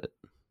never read it.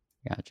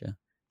 gotcha.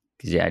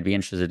 Because yeah, I'd be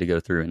interested to go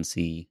through and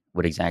see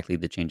what exactly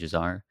the changes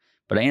are.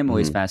 But I am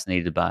always Hmm.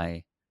 fascinated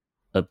by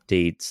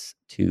updates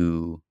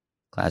to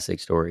classic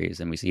stories,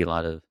 and we see a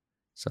lot of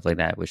stuff like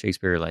that with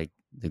Shakespeare. Like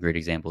the great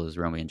example is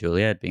Romeo and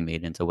Juliet being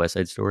made into West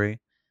Side Story.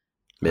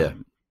 Yeah.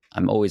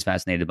 I'm always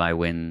fascinated by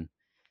when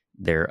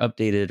they're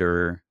updated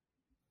or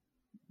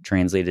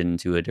translated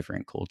into a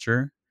different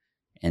culture,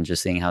 and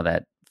just seeing how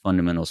that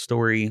fundamental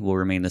story will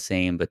remain the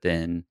same, but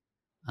then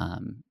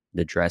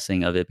the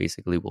dressing of it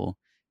basically will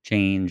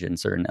change, and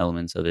certain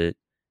elements of it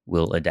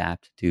will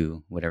adapt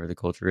to whatever the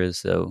culture is.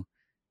 So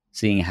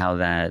seeing how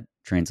that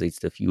translates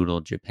to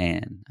feudal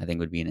Japan, I think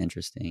would be an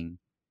interesting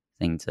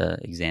thing to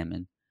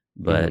examine.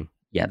 Hmm. But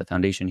yeah, the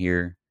foundation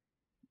here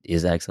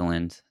is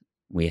excellent.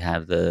 We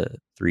have the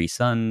three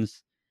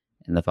sons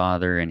and the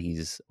father, and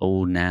he's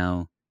old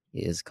now.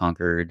 He has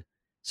conquered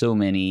so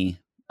many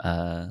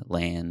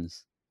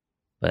lands,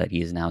 but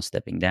he is now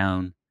stepping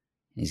down.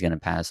 He's going to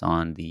pass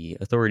on the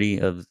authority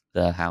of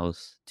the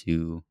house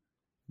to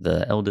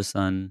the eldest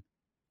son,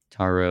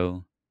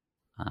 Taro.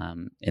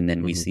 And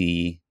then we Hmm.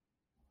 see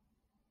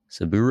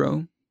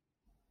Saburo,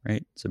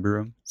 right?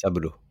 Saburo.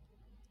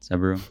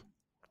 Saburo.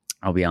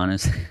 I'll be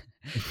honest.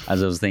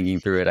 As I was thinking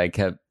through it, I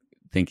kept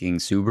thinking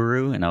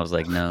Subaru, and I was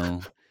like,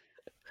 no.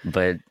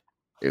 But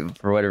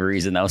for whatever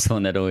reason, that was the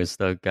one that always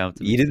stuck out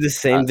to You me. did the Uh,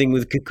 same thing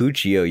with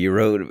Kikuchiyo. You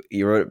wrote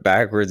it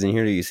backwards, and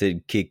here you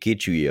said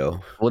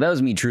Kikichuyo. well, that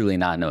was me truly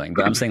not knowing.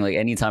 But I'm saying, like,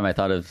 anytime I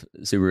thought of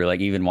Subaru, like,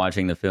 even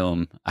watching the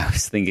film, I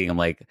was thinking, I'm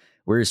like,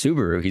 where's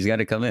Subaru? He's got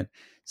to come in.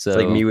 It's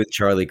like me So, with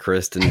Charlie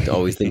Crist and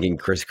always thinking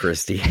Chris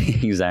Christie.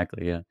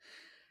 exactly. Yeah.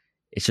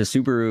 It's just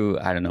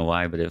Subaru. I don't know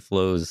why, but it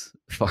flows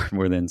far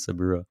more than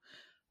Subaru.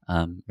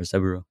 Or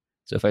Subaru.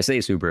 So if I say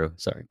Subaru,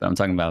 sorry, but I'm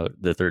talking about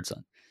the third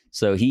son.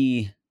 So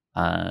he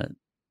uh,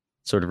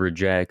 sort of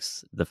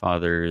rejects the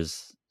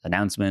father's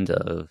announcement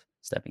of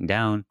stepping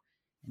down,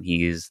 and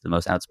he's the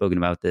most outspoken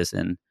about this.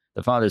 And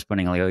the father's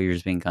pointing like, "Oh, you're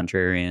just being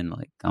contrarian.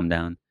 Like, calm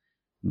down."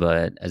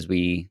 But as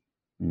we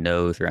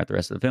know throughout the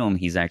rest of the film,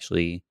 he's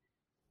actually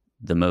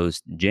the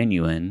most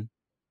genuine,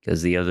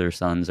 because the other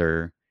sons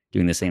are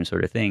doing the same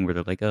sort of thing where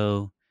they're like,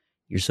 "Oh,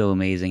 you're so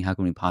amazing. How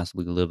can we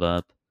possibly live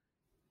up?"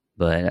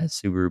 But as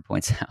Subaru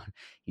points out,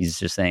 he's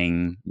just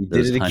saying You did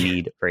those it again.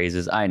 honeyed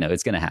phrases. I know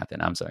it's going to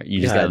happen. I'm sorry.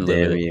 You just got to God live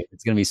with damn it. you.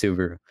 It's going to be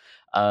Subaru.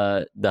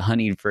 The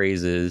honeyed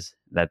phrases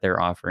that they're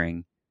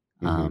offering,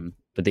 Hmm.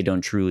 but they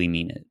don't truly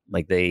mean it.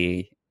 Like,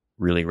 they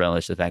really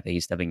relish the fact that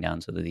he's stepping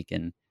down so that he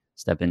can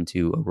step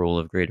into a role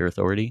of greater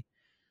authority.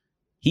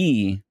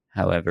 He,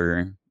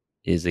 however,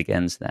 is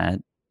against that.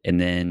 And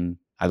then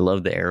I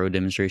love the arrow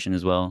demonstration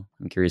as well.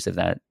 I'm curious if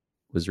that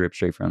was ripped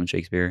straight from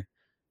Shakespeare.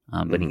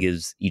 But he Hmm.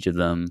 gives each of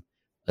them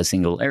a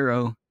single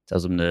arrow,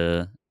 tells them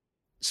to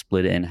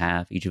split it in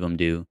half. Each of them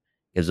do,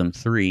 gives them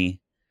three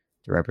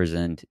to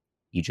represent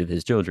each of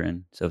his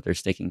children. So if they're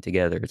sticking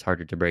together, it's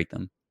harder to break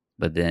them.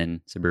 But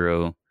then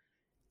Saburo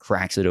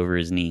cracks it over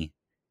his knee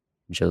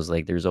and shows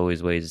like there's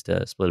always ways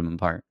to split them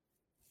apart.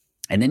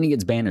 And then he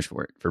gets banished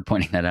for it, for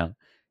pointing that out,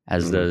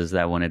 as Hmm. does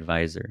that one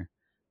advisor.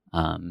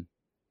 Um,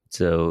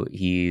 so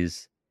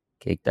he's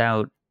kicked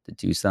out. The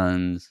two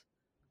sons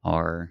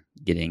are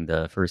getting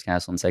the first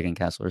castle and second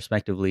castle,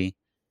 respectively.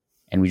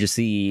 And we just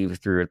see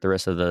through the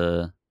rest of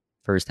the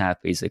first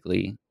half,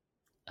 basically,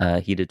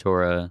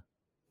 Hidatora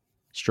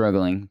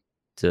struggling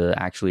to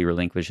actually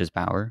relinquish his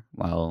power,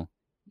 while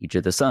each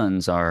of the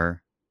sons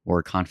are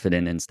more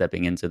confident in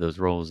stepping into those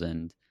roles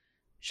and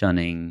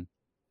shunning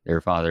their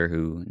father,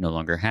 who no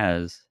longer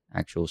has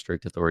actual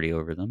strict authority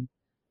over them.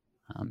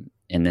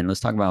 And then let's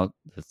talk about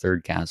the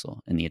third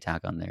castle and the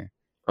attack on there.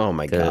 Oh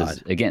my Because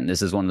god. again,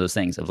 this is one of those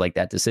things of like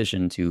that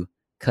decision to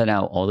cut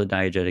out all the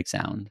diegetic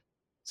sound.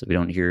 So we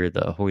don't hear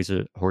the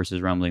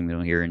horses rumbling. We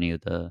don't hear any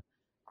of the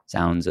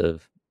sounds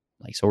of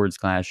like swords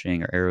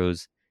clashing or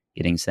arrows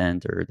getting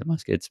sent or the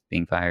muskets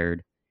being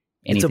fired,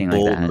 It's a anything like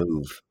bold that.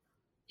 move.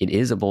 It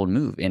is a bold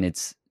move and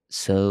it's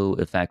so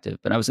effective.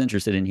 But I was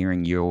interested in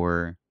hearing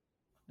your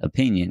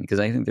opinion, because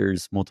I think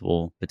there's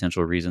multiple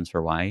potential reasons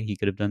for why he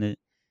could have done it.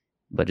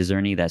 But is there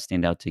any that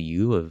stand out to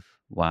you of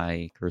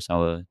why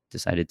Kurosawa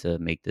decided to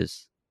make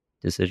this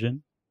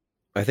decision?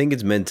 I think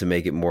it's meant to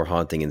make it more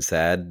haunting and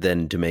sad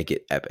than to make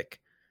it epic.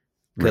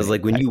 Because Right.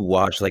 like when you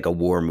watch like a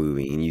war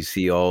movie and you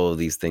see all of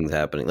these things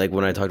happening, like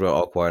when I talked about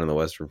All Quiet on the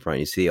Western Front,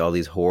 you see all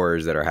these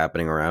horrors that are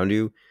happening around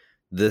you.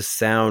 The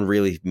sound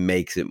really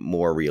makes it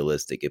more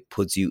realistic. It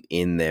puts you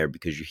in there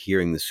because you're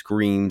hearing the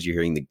screams, you're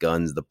hearing the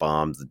guns, the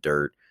bombs, the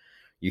dirt.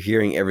 You're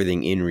hearing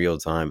everything in real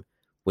time.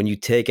 When you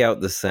take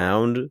out the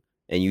sound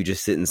and you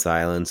just sit in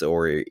silence,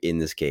 or in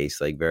this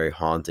case, like very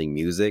haunting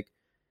music,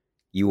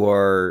 you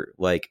are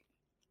like,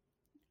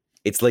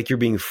 it's like you're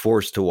being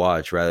forced to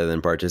watch rather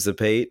than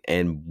participate,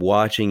 and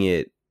watching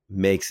it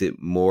makes it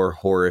more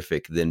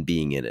horrific than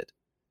being in it.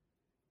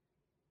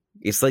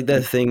 It's like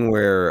that Yeah. thing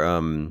where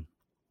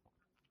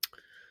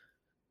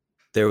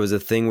there was a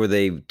thing where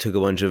they took a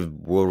bunch of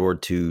World War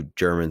II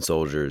German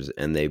soldiers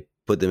and they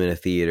put them in a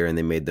theater and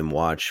they made them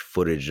watch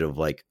footage of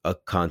like a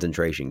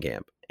concentration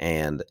camp,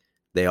 and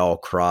they all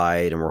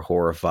cried and were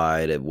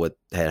horrified at what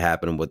had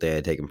happened and what they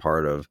had taken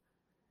part of.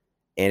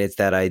 And it's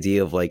that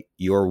idea of like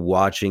you're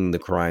watching the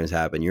crimes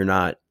happen. You're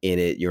not in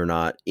it. You're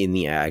not in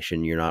the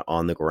action. You're not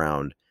on the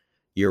ground.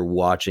 You're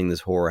watching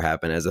this horror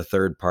happen as a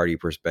third party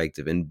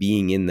perspective. And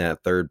being in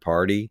that third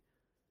party,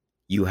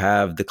 you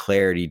have the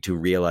clarity to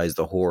realize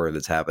the horror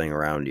that's happening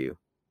around you.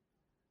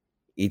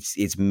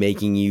 it's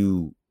making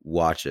you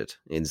watch it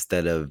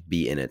instead of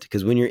be in it.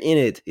 Because when you're in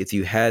it, if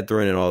you had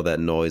thrown in all that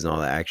noise and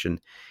all that action,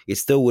 it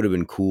still would have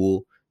been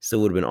cool,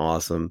 still would have been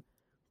awesome,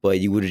 but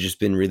you would have just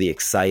been really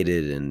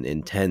excited and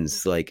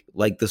intense, like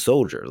the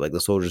soldier, like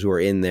the soldiers who are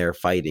in there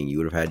fighting. You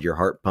would have had your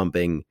heart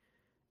pumping,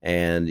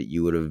 and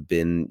you would have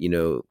been,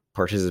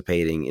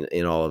 participating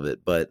in all of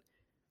it. But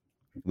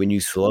when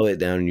you slow it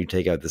down and you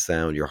take out the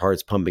sound, your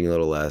heart's pumping a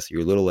little less,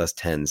 you're a little less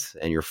tense,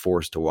 and you're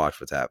forced to watch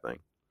what's happening.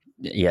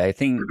 Yeah, I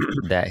think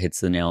that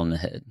hits the nail on the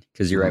head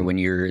because you're right. Mhm, When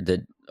you're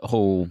the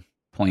whole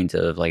point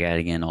of like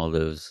adding in all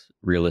those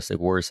realistic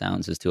war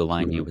sounds is to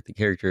align you mhm, with the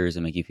characters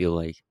and make you feel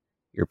like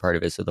you're part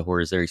of it. So the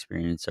horrors they're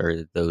experiencing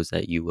are those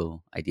that you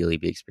will ideally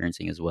be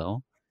experiencing as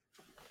well.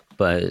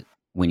 But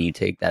when you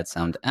take that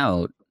sound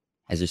out,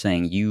 as you're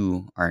saying,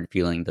 you aren't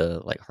feeling the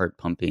like heart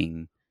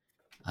pumping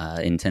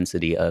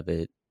intensity of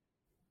it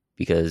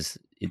because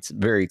it's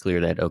very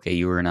clear that okay,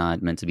 you are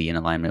not meant to be in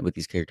alignment with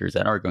these characters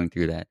that are going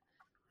through that,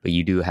 but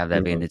you do have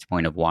that mhm, vantage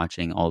point of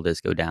watching all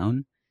this go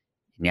down.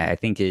 And yeah, I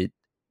think it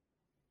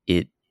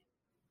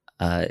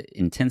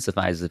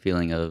intensifies the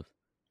feeling of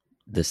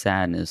the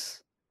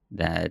sadness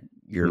that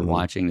you're mhm,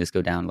 watching this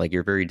go down. Like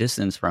you're very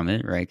distant from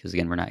it, right? Because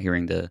again, we're not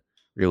hearing the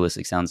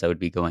realistic sounds that would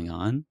be going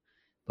on,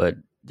 but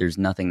there's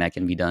nothing that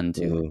can be done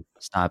to mhm,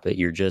 stop it.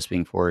 You're just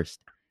being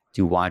forced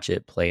to watch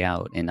it play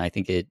out, and I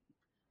think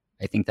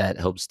that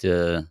helps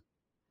to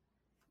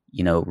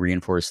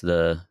reinforce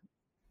the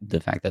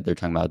fact that they're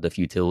talking about the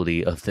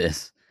futility of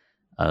this,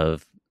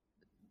 of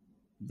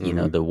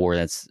mhm, the war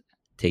that's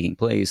taking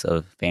place,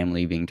 of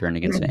family being turned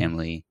against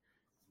family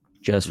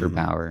just for mhm,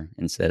 power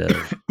instead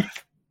of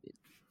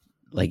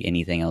like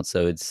anything else.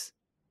 So it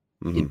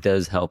mhm.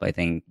 does help, I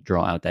think,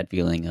 draw out that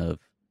feeling of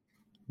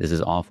this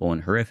is awful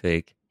and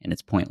horrific and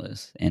it's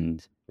pointless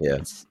and Yeah.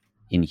 it's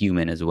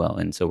inhuman as well.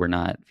 And so we're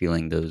not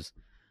feeling those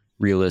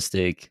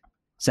realistic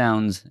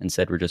sounds.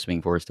 Instead, we're just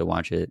being forced to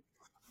watch it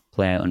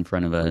play out in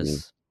front of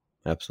Mhm. us,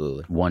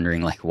 Absolutely.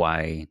 wondering like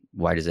why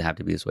does it have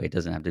to be this way? It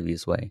doesn't have to be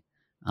this way.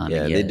 And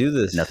Yeah, they yet do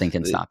this. nothing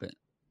can stop it.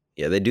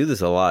 Yeah, they do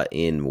this a lot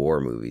in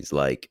war movies.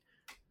 Like,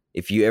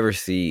 if you ever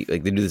see,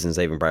 like, they do this in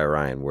Saving Private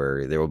Ryan,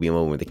 where there will be a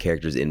moment where the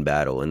character's in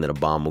battle, and then a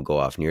bomb will go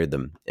off near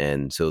them,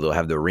 and so they'll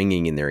have the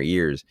ringing in their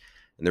ears.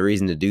 And the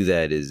reason to do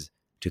that is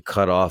to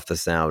cut off the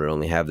sound and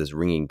only have this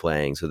ringing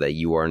playing, so that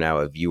you are now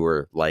a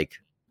viewer like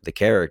the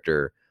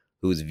character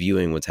who's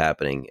viewing what's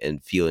happening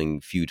and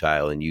feeling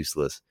futile and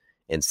useless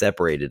and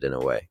separated in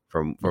a way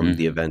from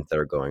the Hmm. events that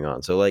are going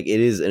on. So, like, it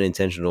is an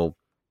intentional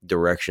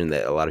direction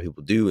that a lot of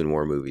people do in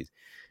war movies.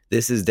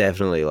 This is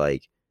definitely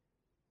like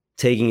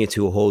taking it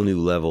to a whole new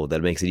level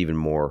that makes it even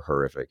more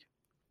horrific.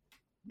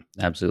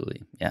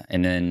 Absolutely. Yeah.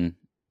 And then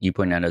you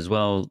point out as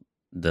well,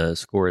 the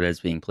score that's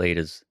being played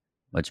is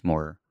much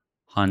more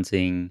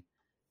haunting,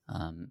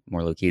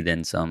 more low key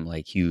than some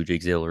like huge,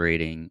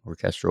 exhilarating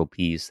orchestral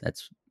piece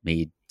that's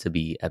made to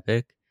be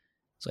epic.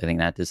 So I think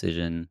that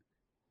decision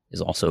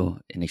is also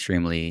an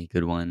extremely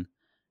good one.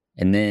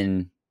 And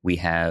then we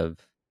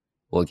have,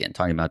 well, again,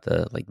 talking about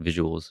the like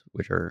visuals,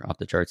 which are off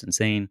the charts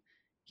insane.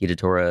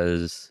 Hidatora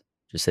is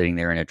just sitting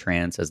there in a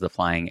trance as the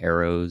flaming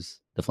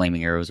arrows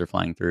are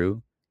flying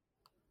through.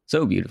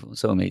 So beautiful,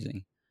 so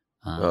amazing,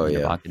 Oh and yeah,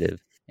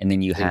 evocative. And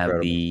then you have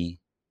incredible.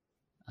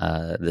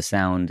 the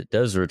sound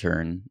does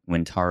return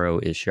when Taro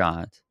is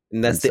shot.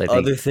 And And that's so the I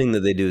think other thing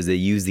that they do is they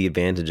use the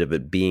advantage of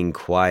it being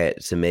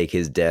quiet to make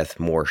his death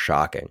more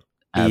shocking.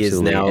 He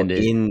is absolutely, now and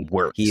it in.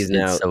 He works. is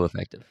It's now. so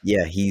effective.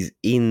 Yeah, he's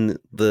in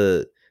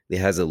the. It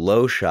has a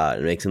low shot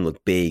and makes him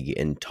look big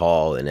and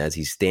tall. And as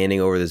he's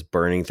standing over this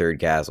burning third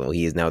castle,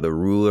 he is now the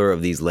ruler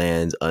of these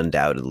lands,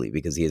 undoubtedly,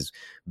 because he has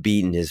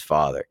beaten his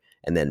father.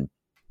 And then,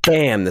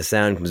 bam! The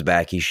sound comes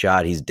back. He's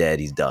shot. He's dead.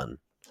 He's done.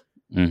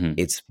 Hmm.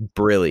 It's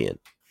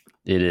brilliant.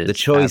 It The is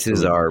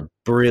choices absolutely are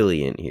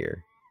brilliant brilliant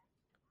here.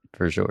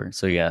 for sure.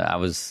 So yeah, I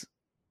was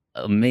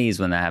amazed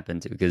when that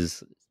happened too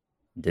because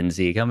didn't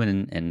see it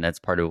coming, and that's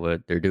part of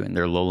what they're doing.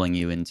 They're lulling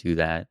you into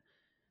that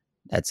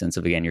sense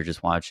of again, you're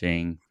just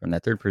watching from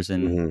that third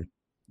person Hmm.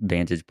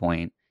 vantage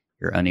point.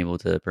 You're unable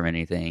to prevent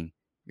anything.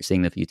 You're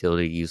seeing the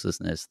futility,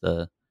 uselessness,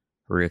 the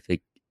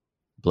horrific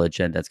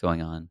bloodshed that's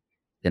going on.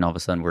 Then all of a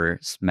sudden, we're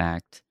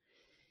smacked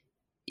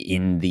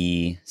in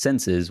the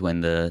senses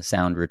when the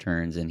sound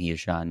returns and he is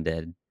shot and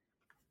dead.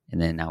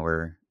 And then now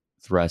we're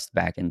thrust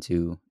back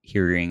into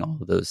hearing all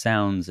of those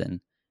sounds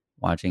and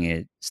watching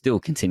it still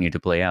continue to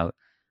play out.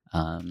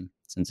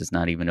 Since it's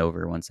not even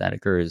over once that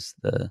occurs,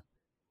 the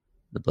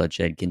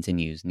bloodshed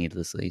continues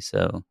needlessly.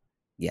 So,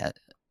 yeah,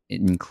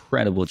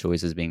 incredible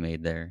choices being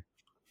made there.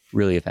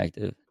 Really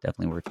effective.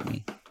 Definitely worked for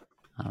me.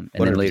 And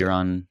One then hundred later percent.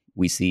 on,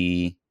 we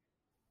see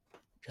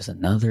just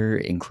another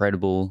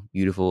incredible,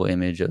 beautiful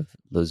image of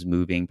those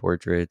moving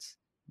portraits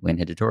when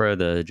Hidatora,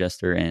 the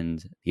jester,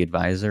 and the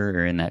advisor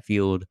are in that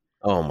field,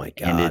 Oh my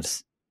and god.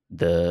 it's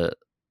the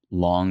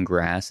long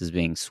grass is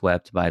being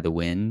swept by the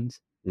wind,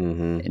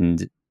 Hmm.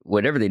 and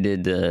whatever they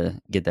did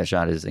to get that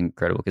shot is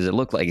incredible because it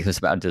looked like it was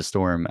about to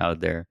storm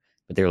out there,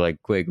 but they were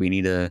like, "Quick, we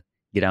need to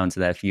get out into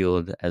that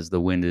field as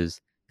the wind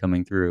is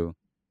coming through."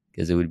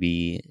 because it would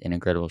be an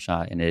incredible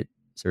shot, and it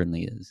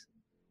certainly is.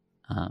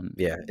 Um,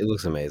 Yeah, it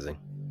looks amazing.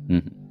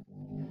 mhm.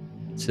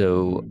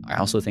 So I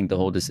also think the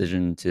whole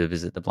decision to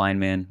visit the blind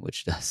man,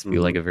 which does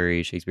feel like Hmm. a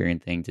very Shakespearean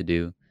thing to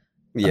do,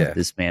 Yeah.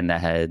 this man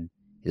that had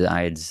his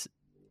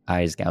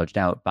eyes gouged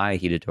out by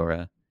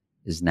Hidatora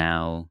is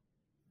now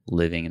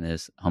living in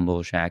this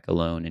humble shack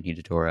alone in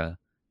Hidatora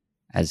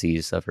as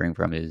he's suffering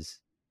from his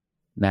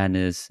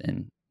madness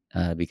and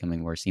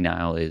becoming more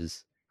senile,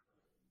 is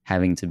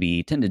having to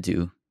be tended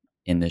to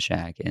in the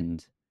shack.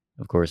 And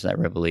of course, that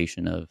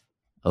revelation of,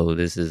 oh,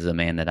 this is a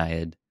man that I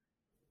had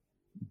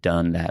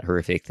done that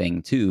horrific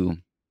thing to.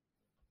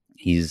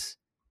 He's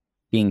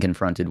being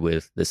confronted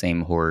with the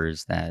same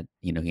horrors that,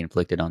 he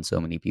inflicted on so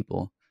many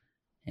people,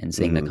 and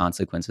seeing the Hmm.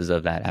 consequences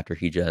of that after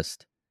he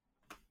just,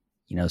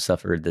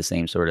 suffered the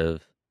same sort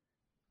of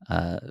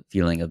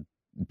feeling of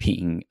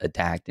being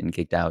attacked and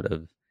kicked out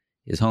of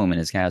his home and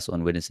his castle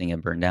and witnessing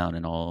him burn down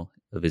and all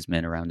of his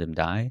men around him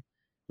die.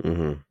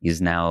 Hmm.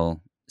 He's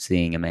now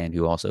seeing a man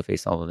who also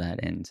faced all of that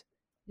and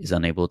is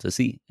unable to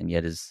see, and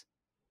yet is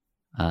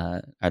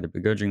either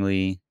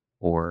begrudgingly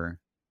or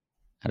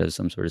out of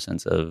some sort of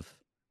sense of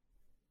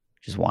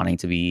just wanting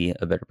to be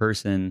a better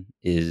person,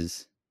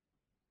 is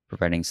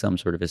providing some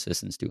sort of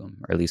assistance to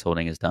him, or at least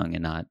holding his tongue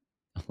and not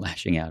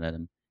lashing out at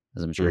him,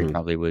 as I'm sure he Hmm.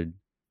 probably would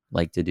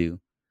like to do.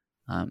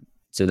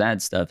 So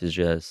that stuff is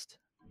just,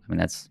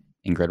 that's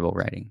incredible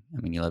writing.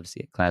 You love to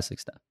see it. Classic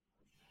stuff.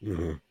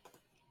 Hmm.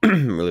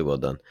 Really well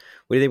done.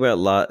 What do you think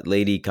about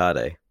Lady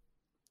Kade?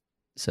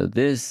 So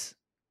this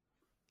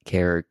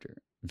character,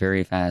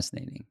 very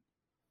fascinating.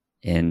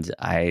 And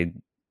I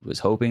was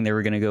hoping they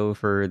were going to go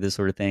for this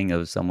sort of thing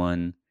of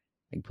someone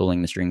like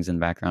pulling the strings in the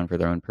background for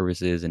their own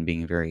purposes and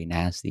being very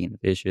nasty and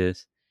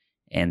vicious.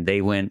 And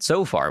they went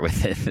so far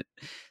with it.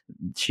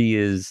 She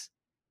is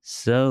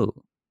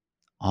so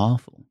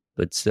awful,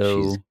 but She's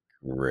so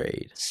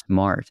great.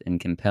 smart and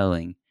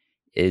compelling.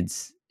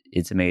 It's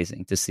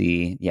amazing to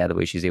see, yeah, the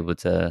way she's able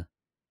to,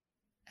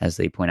 as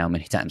they point out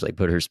many times, like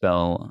put her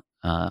spell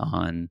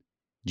on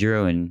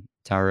Jiro and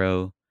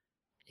Taro,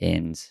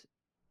 and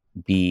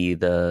be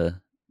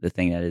the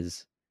thing that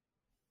is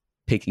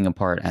picking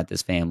apart at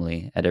this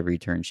family at every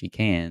turn she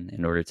can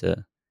in order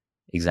to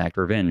exact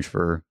revenge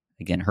for,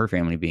 again, her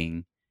family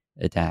being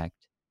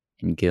attacked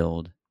and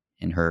killed,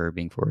 and her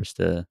being forced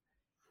to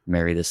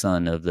marry the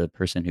son of the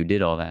person who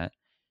did all that.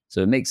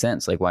 So it makes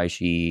sense, like, why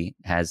she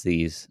has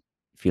these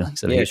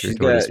feelings of Yeah, hatred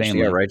toward his she got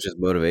family, righteous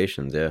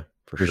motivations. Yeah,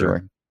 for for sure.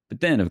 sure. But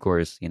then, of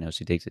course,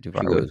 she takes it too She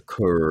far goes with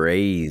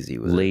crazy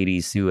with it. Lady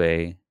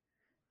Sue.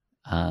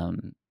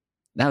 Um,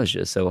 that was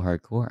just so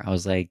hardcore. I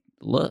was like,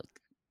 look,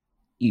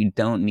 you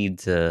don't need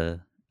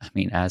to,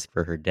 ask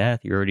for her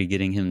death. You're already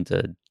getting him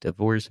to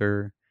divorce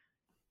her.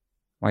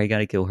 Why you got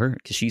to kill her?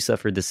 Because she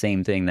suffered the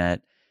same thing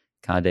that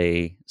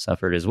Kade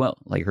suffered as well.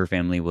 Like, her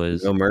family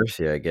was No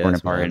mercy, I torn guess,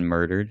 apart man. and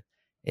murdered.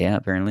 Yeah,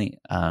 apparently.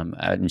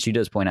 And she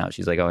does point out,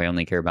 she's like, oh, I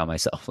only care about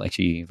myself. Like,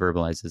 she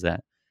verbalizes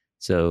that.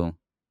 So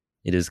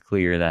it is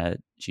clear that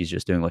she's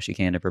just doing what she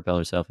can to propel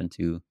herself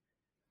into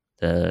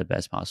the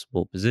best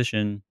possible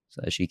position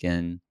so that she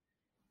can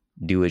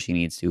do what she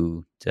needs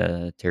to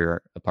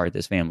tear apart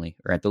this family.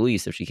 Or at the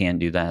least, if she can't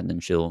do that, then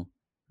she'll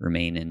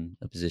remain in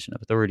a position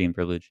of authority and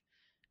privilege.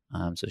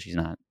 So she's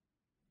not,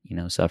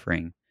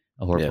 suffering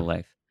a Yeah. horrible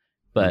life.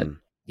 But Hmm.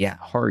 yeah,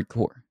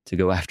 hardcore to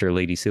go after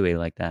Lady Sue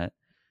like that.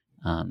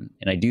 And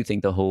I do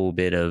think the whole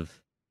bit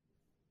of,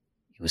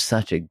 it was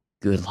such a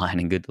good line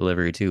and good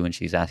delivery too when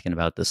she's asking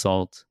about the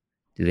salt.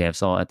 Do they have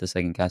salt at the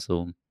second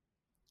castle?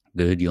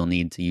 Good. You'll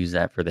need to use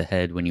that for the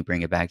head when you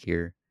bring it back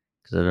here,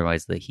 because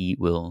otherwise the heat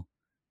will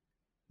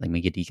like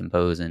make it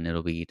decompose and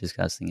it'll be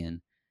disgusting.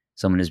 And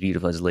someone as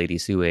beautiful as Lady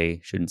Sue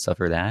shouldn't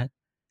suffer that.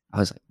 I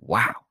was like,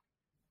 wow,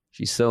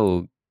 she's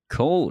so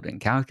cold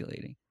and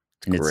calculating,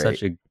 It's and it's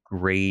such great. a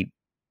great,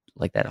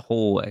 like, that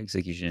whole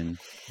execution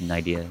and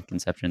idea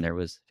conception there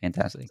was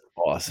fantastic. And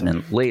Awesome.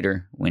 then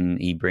later when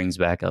he brings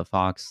back a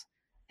fox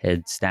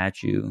head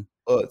statue,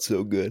 Oh, it's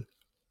so good.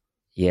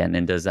 yeah, and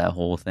then does that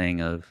whole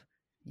thing of,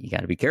 you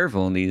got to be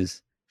careful,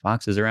 these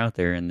foxes are out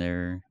there and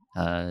they're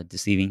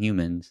deceiving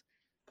humans.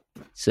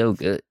 So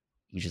good.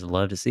 You just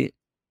love to see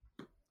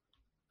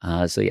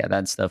it. So yeah,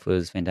 that stuff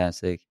was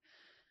fantastic.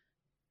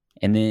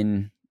 And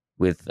then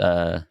with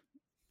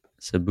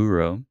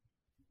Saburo,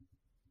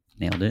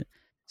 nailed it.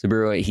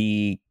 Saburo,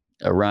 he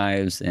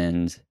arrives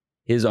and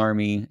his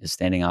army is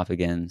standing off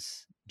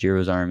against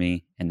Jiro's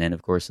army, and then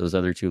of course those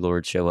other two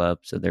lords show up,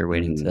 so they're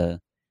waiting Hmm.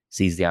 to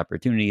seize the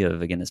opportunity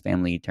of, again, this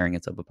family tearing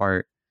itself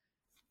apart.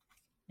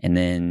 And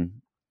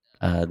then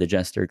the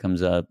jester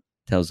comes up,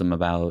 tells them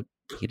about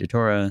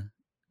Hidatora,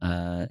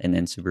 and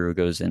then Saburo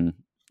goes and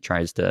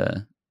tries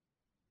to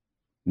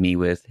meet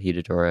with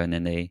Hidatora, and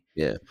then they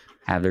Yeah.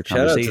 have their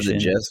Shout out to the conversation.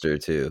 jester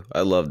too.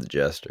 I love the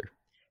jester.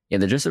 Yeah,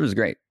 the jester was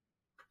great.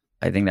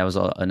 I think that was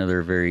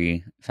another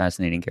very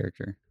fascinating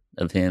character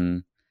of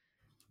him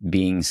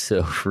being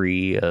so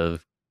free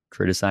of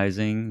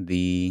criticizing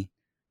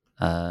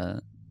uh,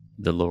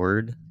 the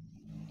Lord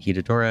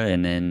Hidatora,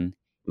 and then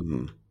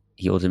Hmm.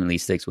 he ultimately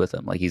sticks with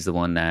him. Like, he's the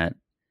one that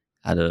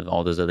out of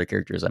all those other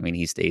characters. I mean,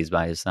 he stays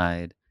by his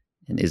side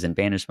and isn't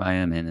banished by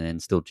him, and then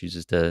still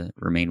chooses to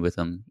remain with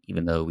him,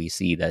 even though we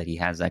see that he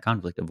has that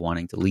conflict of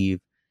wanting to leave.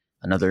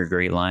 Another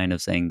great line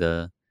of saying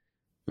the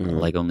Hmm.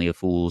 like only a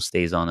fool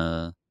stays on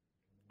a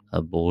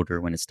boulder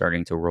when it's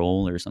starting to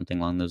roll or something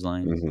along those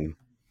lines. Hmm.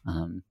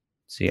 Um,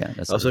 so yeah,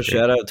 that's a Also, great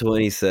shout line. out to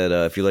when he said,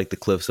 "If you like the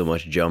cliff so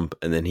much, jump,"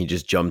 and then he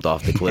just jumped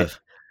off the cliff,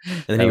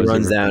 and then That he was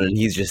runs super down, and funny.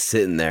 he's just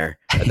sitting there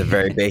at the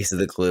very base of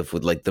the cliff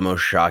with like the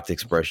most shocked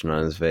expression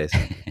on his face.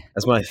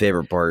 That's my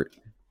favorite part.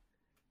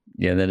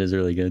 Yeah, that is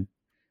really good.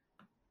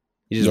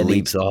 He just Yeah,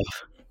 leaps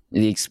off.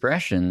 the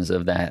expressions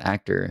of that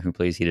actor who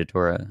plays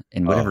Hidatora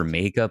and whatever Oh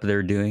makeup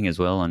they're doing as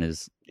well on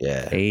his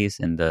yeah. face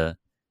and the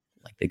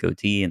like the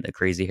goatee and the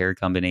crazy hair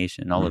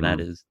combination, all of that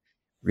Hmm. is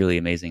really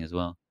amazing as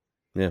well.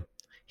 Yeah.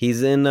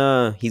 He's in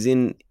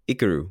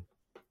Ikaru.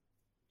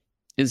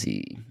 Is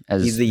he He's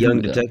as the young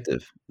who though?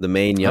 detective, the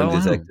main young Oh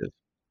wow, detective.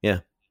 Yeah.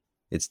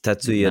 It's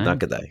Tatsuya nice.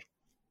 Nakadai.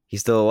 He's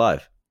still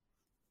alive.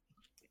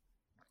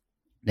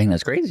 Dang,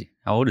 that's crazy.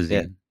 How old is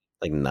Yeah. he?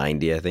 Like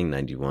 90, I think,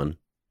 91.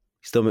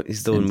 He's It's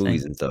still in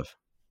movies insane. and stuff.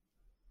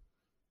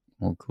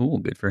 Well, cool.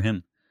 Good for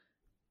him.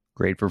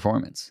 Great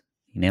performance.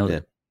 He nailed Yeah.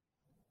 it.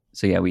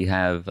 So yeah, we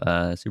have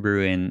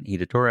Subaru and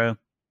Hidatora,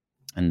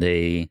 and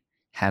they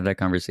have that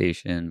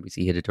conversation. We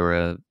see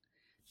Hidatora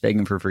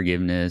begging for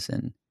forgiveness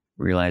and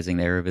realizing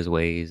the error of his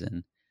ways,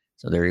 and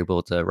so they're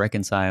able to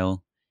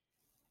reconcile.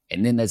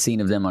 And then that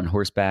scene of them on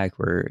horseback,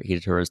 where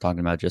Hidatora is talking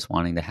about just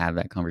wanting to have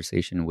that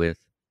conversation with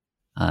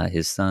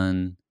his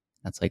son.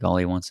 That's like all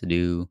he wants to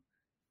do,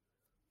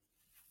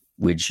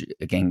 which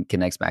again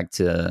connects back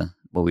to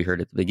what we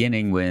heard at the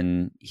beginning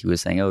when he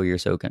was saying, "Oh, you're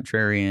so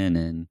contrarian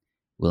and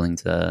willing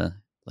to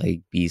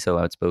like be so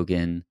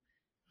outspoken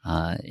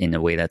in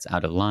a way that's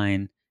out of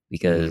line Hmm.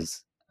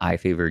 because I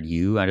favored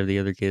you out of the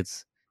other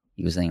kids."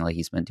 He was saying like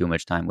he spent too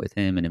much time with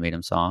him and it made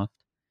him soft.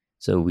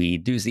 So we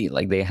do see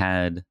like they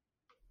had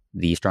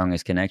the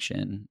strongest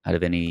connection out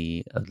of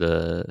any of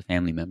the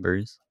family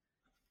members,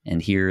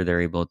 and here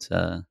they're able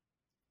to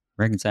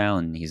reconcile,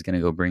 and he's going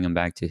to go bring him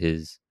back to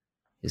his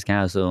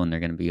castle, and they're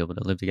going to be able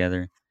to live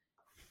together.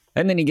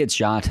 And then he gets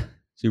shot.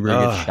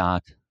 Subaru gets Ah,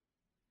 shot.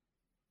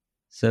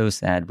 So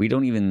sad. We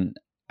don't even.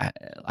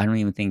 I don't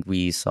even think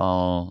we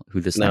saw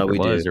who the no, sniper we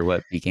do. was or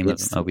what became of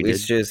him. Oh, we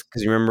It's did. just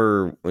because you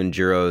remember when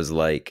Jiro's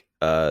like,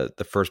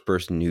 the first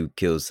person who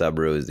kills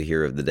Saburo is the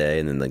hero of the day,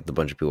 and then like the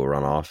bunch of people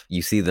run off.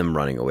 You see them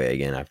running away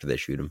again after they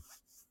shoot him.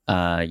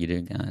 You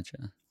did.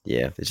 Gotcha.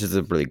 Yeah, it's just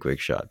a really quick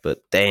shot,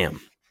 but damn,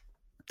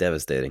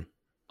 devastating.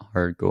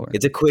 Hardcore.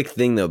 It's a quick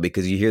thing though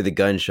because you hear the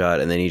gunshot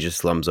and then he just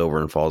slumps over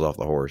and falls off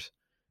the horse.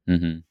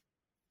 Mm-hmm.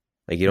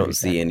 Like you Very don't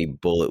see sad. any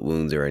bullet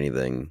wounds or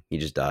anything. He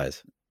just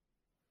dies.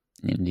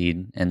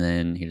 Indeed. And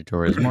then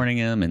Hidatora is mourning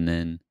him, and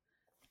then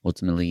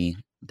ultimately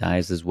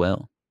dies as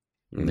well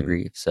from the Hmm.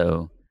 grief.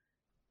 So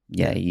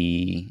yeah, Yeah.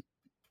 he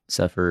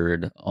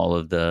suffered all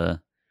of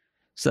the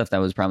stuff that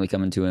was probably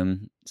coming to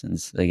him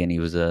since again he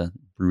was a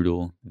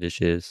brutal,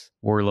 vicious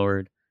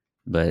warlord.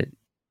 But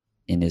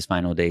in his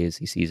final days,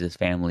 he sees his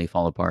family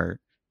fall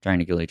apart, trying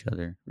to kill each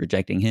other,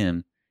 rejecting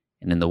him,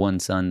 and then the one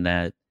son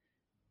that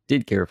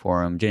did care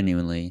for him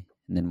genuinely,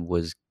 and then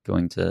was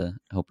going to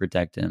help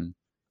protect him,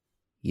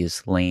 he is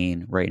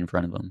slain right in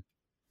front of him,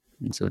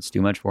 and so it's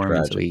too much for him,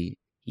 and so Tragic.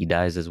 he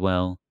dies as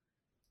well.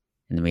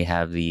 And then we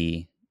have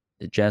the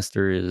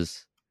jester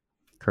is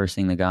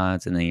cursing the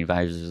gods, and the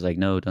advisors is like,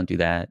 no, don't do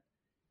that.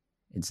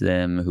 It's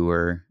them who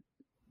are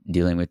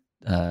dealing with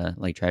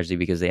like tragedy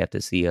because they have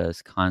to see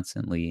us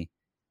constantly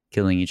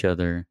killing each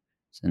other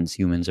since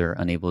humans are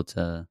unable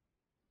to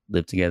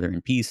live together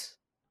in peace.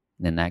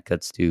 And then that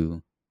cuts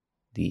to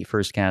the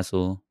first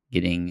castle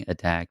getting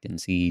attacked and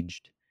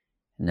sieged.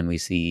 And then we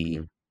see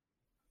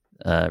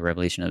Mhm.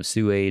 revelation of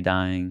Sue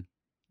dying,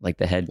 like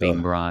the head being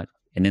Oh, brought.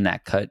 And then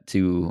that cut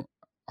to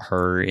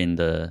her in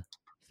the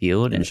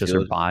field, in and the it's just her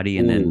field. body.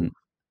 And Ooh, then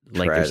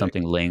like there's tragic.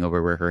 something laying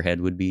over where her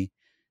head would be.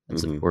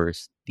 That's, of Hmm.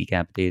 course,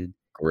 decapitated.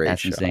 Great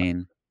That's shot.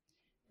 insane.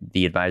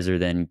 The advisor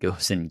then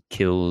goes and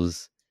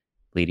kills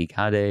Lady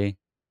Kade. And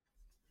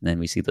then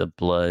we see the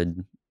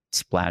blood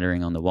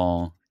splattering on the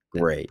wall, that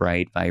Great.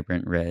 bright,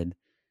 vibrant red.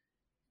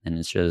 And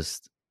it's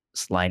just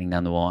sliding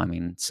down the wall. I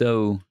mean,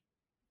 so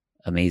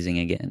amazing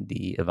again,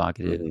 the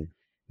evocative Hmm.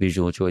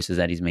 visual choices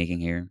that he's making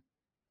here.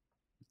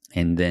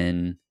 And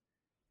then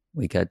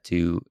we cut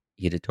to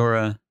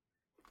Hidatora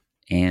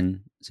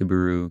and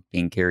Subaru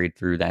being carried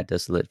through that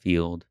desolate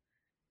field,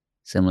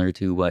 similar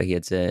to what he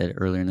had said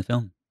earlier in the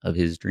film of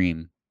his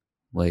dream,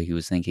 what he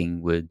was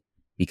thinking would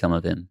become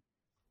of him.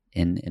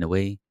 And in a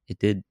way, it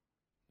did.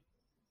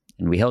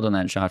 And we held on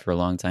that shot for a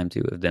long time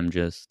too, of them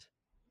just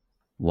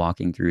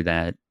walking through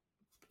that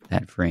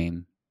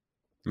frame.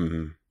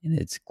 Hmm. And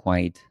it's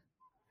quite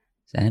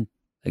sad.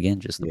 Again,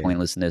 just the Yeah.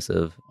 pointlessness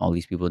of all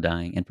these people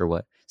dying, and for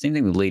what? Same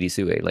thing with Lady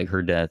Sue, like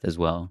her death as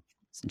well,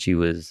 since she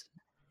was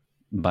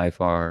by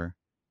far,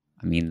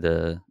 I mean,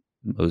 the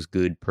most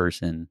good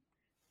person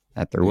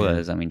that there Yeah.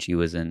 was. I mean, she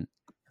wasn't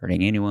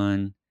hurting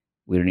anyone.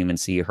 We don't even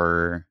see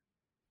her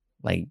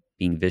like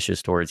being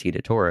vicious towards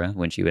Hidatora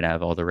when she would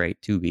have all the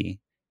right to be.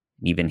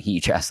 Even he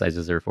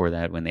chastises her for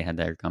that when they had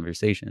that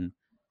conversation.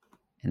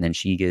 And then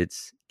she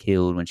gets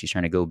killed when she's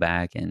trying to go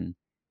back and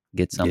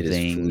get Get his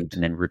something food.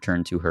 and then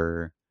return to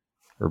her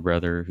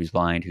brother who's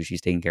blind, who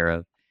she's taking care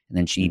of. And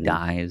then she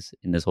dies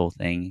in this whole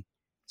thing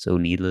so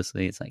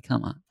needlessly. It's like,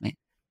 come on, man.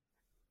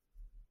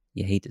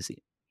 You hate to see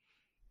it.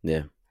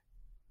 Yeah.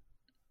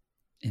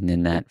 And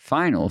then that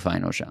final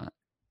shot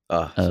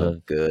Oh, of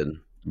so good.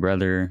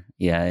 brother,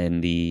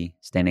 and the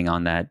standing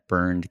on that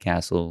burned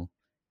castle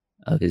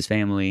of his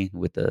family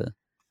with the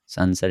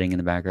sun setting in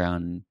the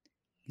background.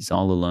 He's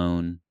all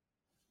alone.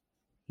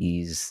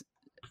 He's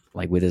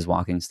like with his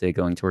walking stick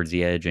going towards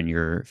the edge, and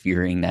you're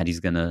fearing that he's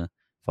gonna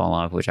fall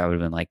off, which I would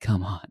have been like,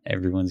 come on,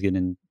 everyone's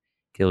getting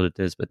killed at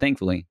this. But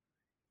thankfully,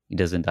 he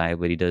doesn't die,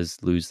 but he does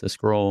lose the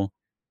scroll,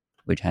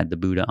 which had the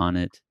Buddha on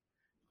it.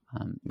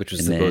 Which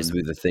was supposed to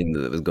be the thing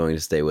that was going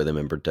to stay with him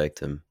and protect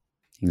him.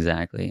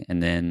 Exactly.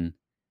 And then,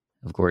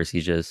 of course,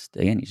 he's just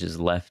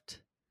left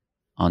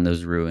on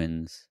those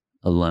ruins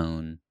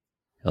alone,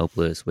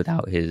 helpless,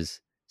 without his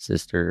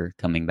sister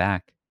coming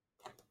back.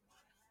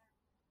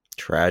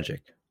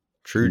 Tragic.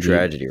 True Indeed.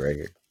 Tragedy right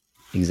here.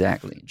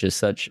 Exactly. Just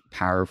such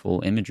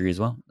powerful imagery as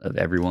well of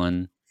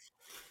everyone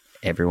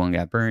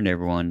got burned,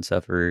 everyone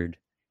suffered,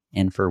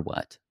 and for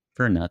what?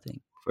 For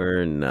nothing.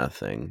 For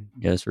nothing.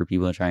 Just for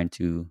people trying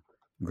to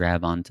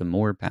grab onto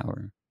more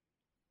power.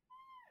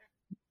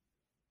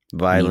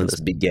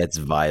 Violence begets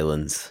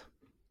violence.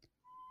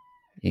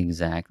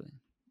 Exactly.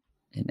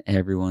 And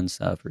everyone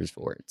suffers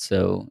for it.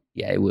 So,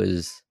 yeah, it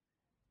was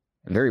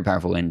a very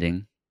powerful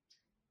ending.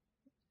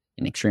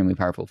 An extremely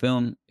powerful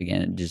film.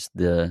 Again, just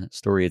the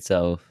story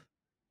itself,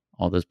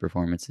 all those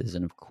performances,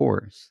 and of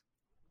course,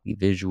 the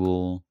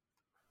visual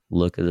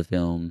look of the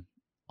film,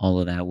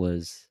 all of that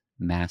was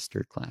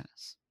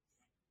masterclass.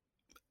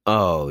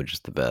 Oh,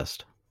 just the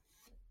best.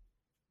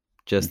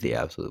 Just Indeed. the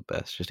absolute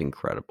best. Just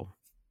incredible.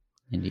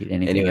 Indeed.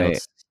 Anything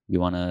else you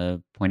want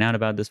to point out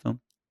about this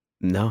film?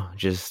 No,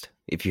 just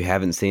if you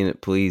haven't seen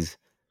it, please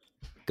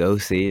go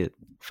see it.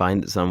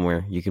 Find it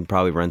somewhere. You can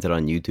probably rent it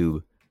on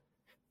YouTube.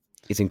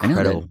 It's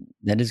incredible.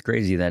 That is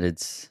crazy that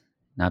it's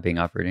not being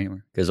offered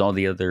anywhere, because all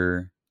the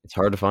other, it's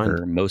hard to find.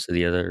 Or most of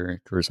the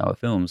other Kurosawa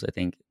films, I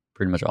think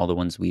pretty much all the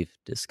ones we've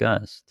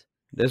discussed,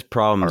 there's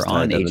problems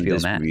on HBO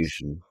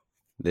distribution. Max.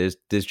 There's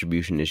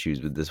distribution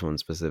issues with this one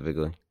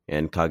specifically,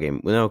 and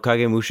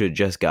Kagemusha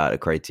just got a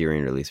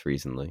Criterion release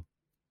recently.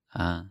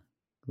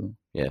 Cool.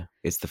 Yeah,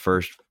 it's the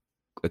first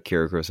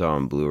Akira Kurosawa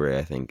on Blu-ray,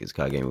 I think, is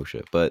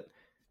Kagemusha, but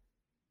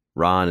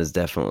Ron is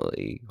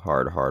definitely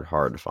hard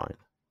to find.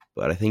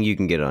 But I think you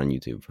can get it on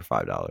YouTube for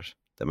 $5.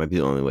 That might be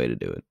the only way to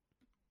do it.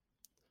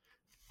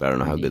 But I don't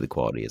know how good the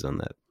quality is on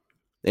that.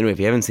 Anyway, if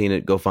you haven't seen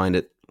it, go find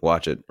it,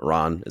 watch it.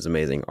 Ron is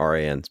amazing.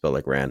 R-A-N, spelled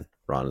like Ran.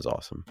 Ron is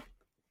awesome.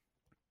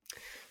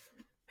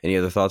 Any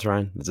other thoughts,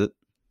 Ryan? That's it?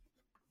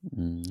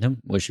 No.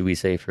 What should we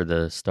say for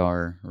the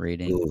star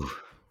rating?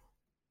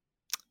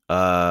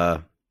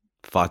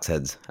 Fox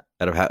heads.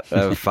 Out of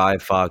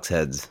 5 fox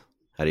heads,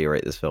 how do you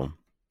rate this film?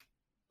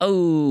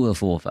 Oh, a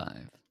full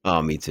 5.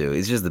 Oh, me too.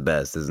 It's just the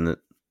best, isn't it?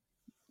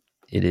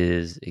 It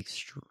is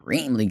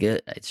extremely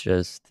good. It's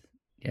just,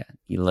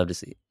 you love to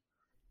see it.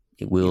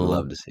 You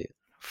love to see it.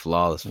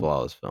 Flawless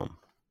film.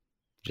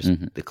 Just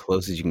the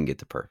closest you can get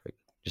to perfect.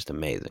 Just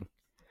amazing.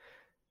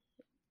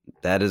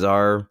 That is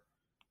our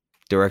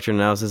director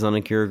analysis on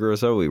Akira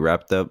Kurosawa. We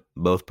wrapped up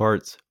both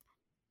parts.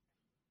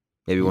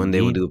 Maybe one day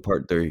we'll do a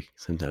part 3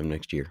 sometime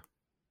next year.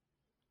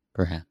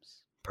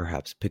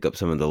 Perhaps pick up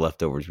some of the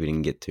leftovers we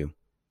didn't get to.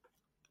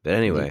 But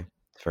anyway,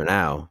 for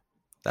now,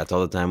 that's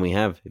all the time we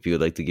have. If you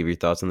would like to give your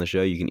thoughts on the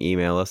show, you can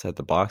email us at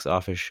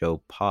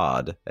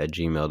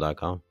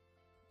theboxofficeshowpod@gmail.com.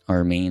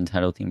 Our main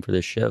title theme for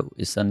this show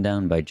is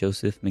Sundown by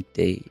Joseph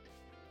McDade.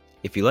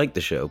 If you like the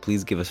show,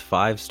 please give us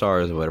 5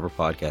 stars on whatever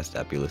podcast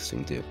app you're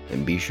listening to.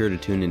 And be sure to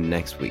tune in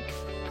next week.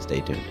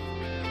 Stay tuned.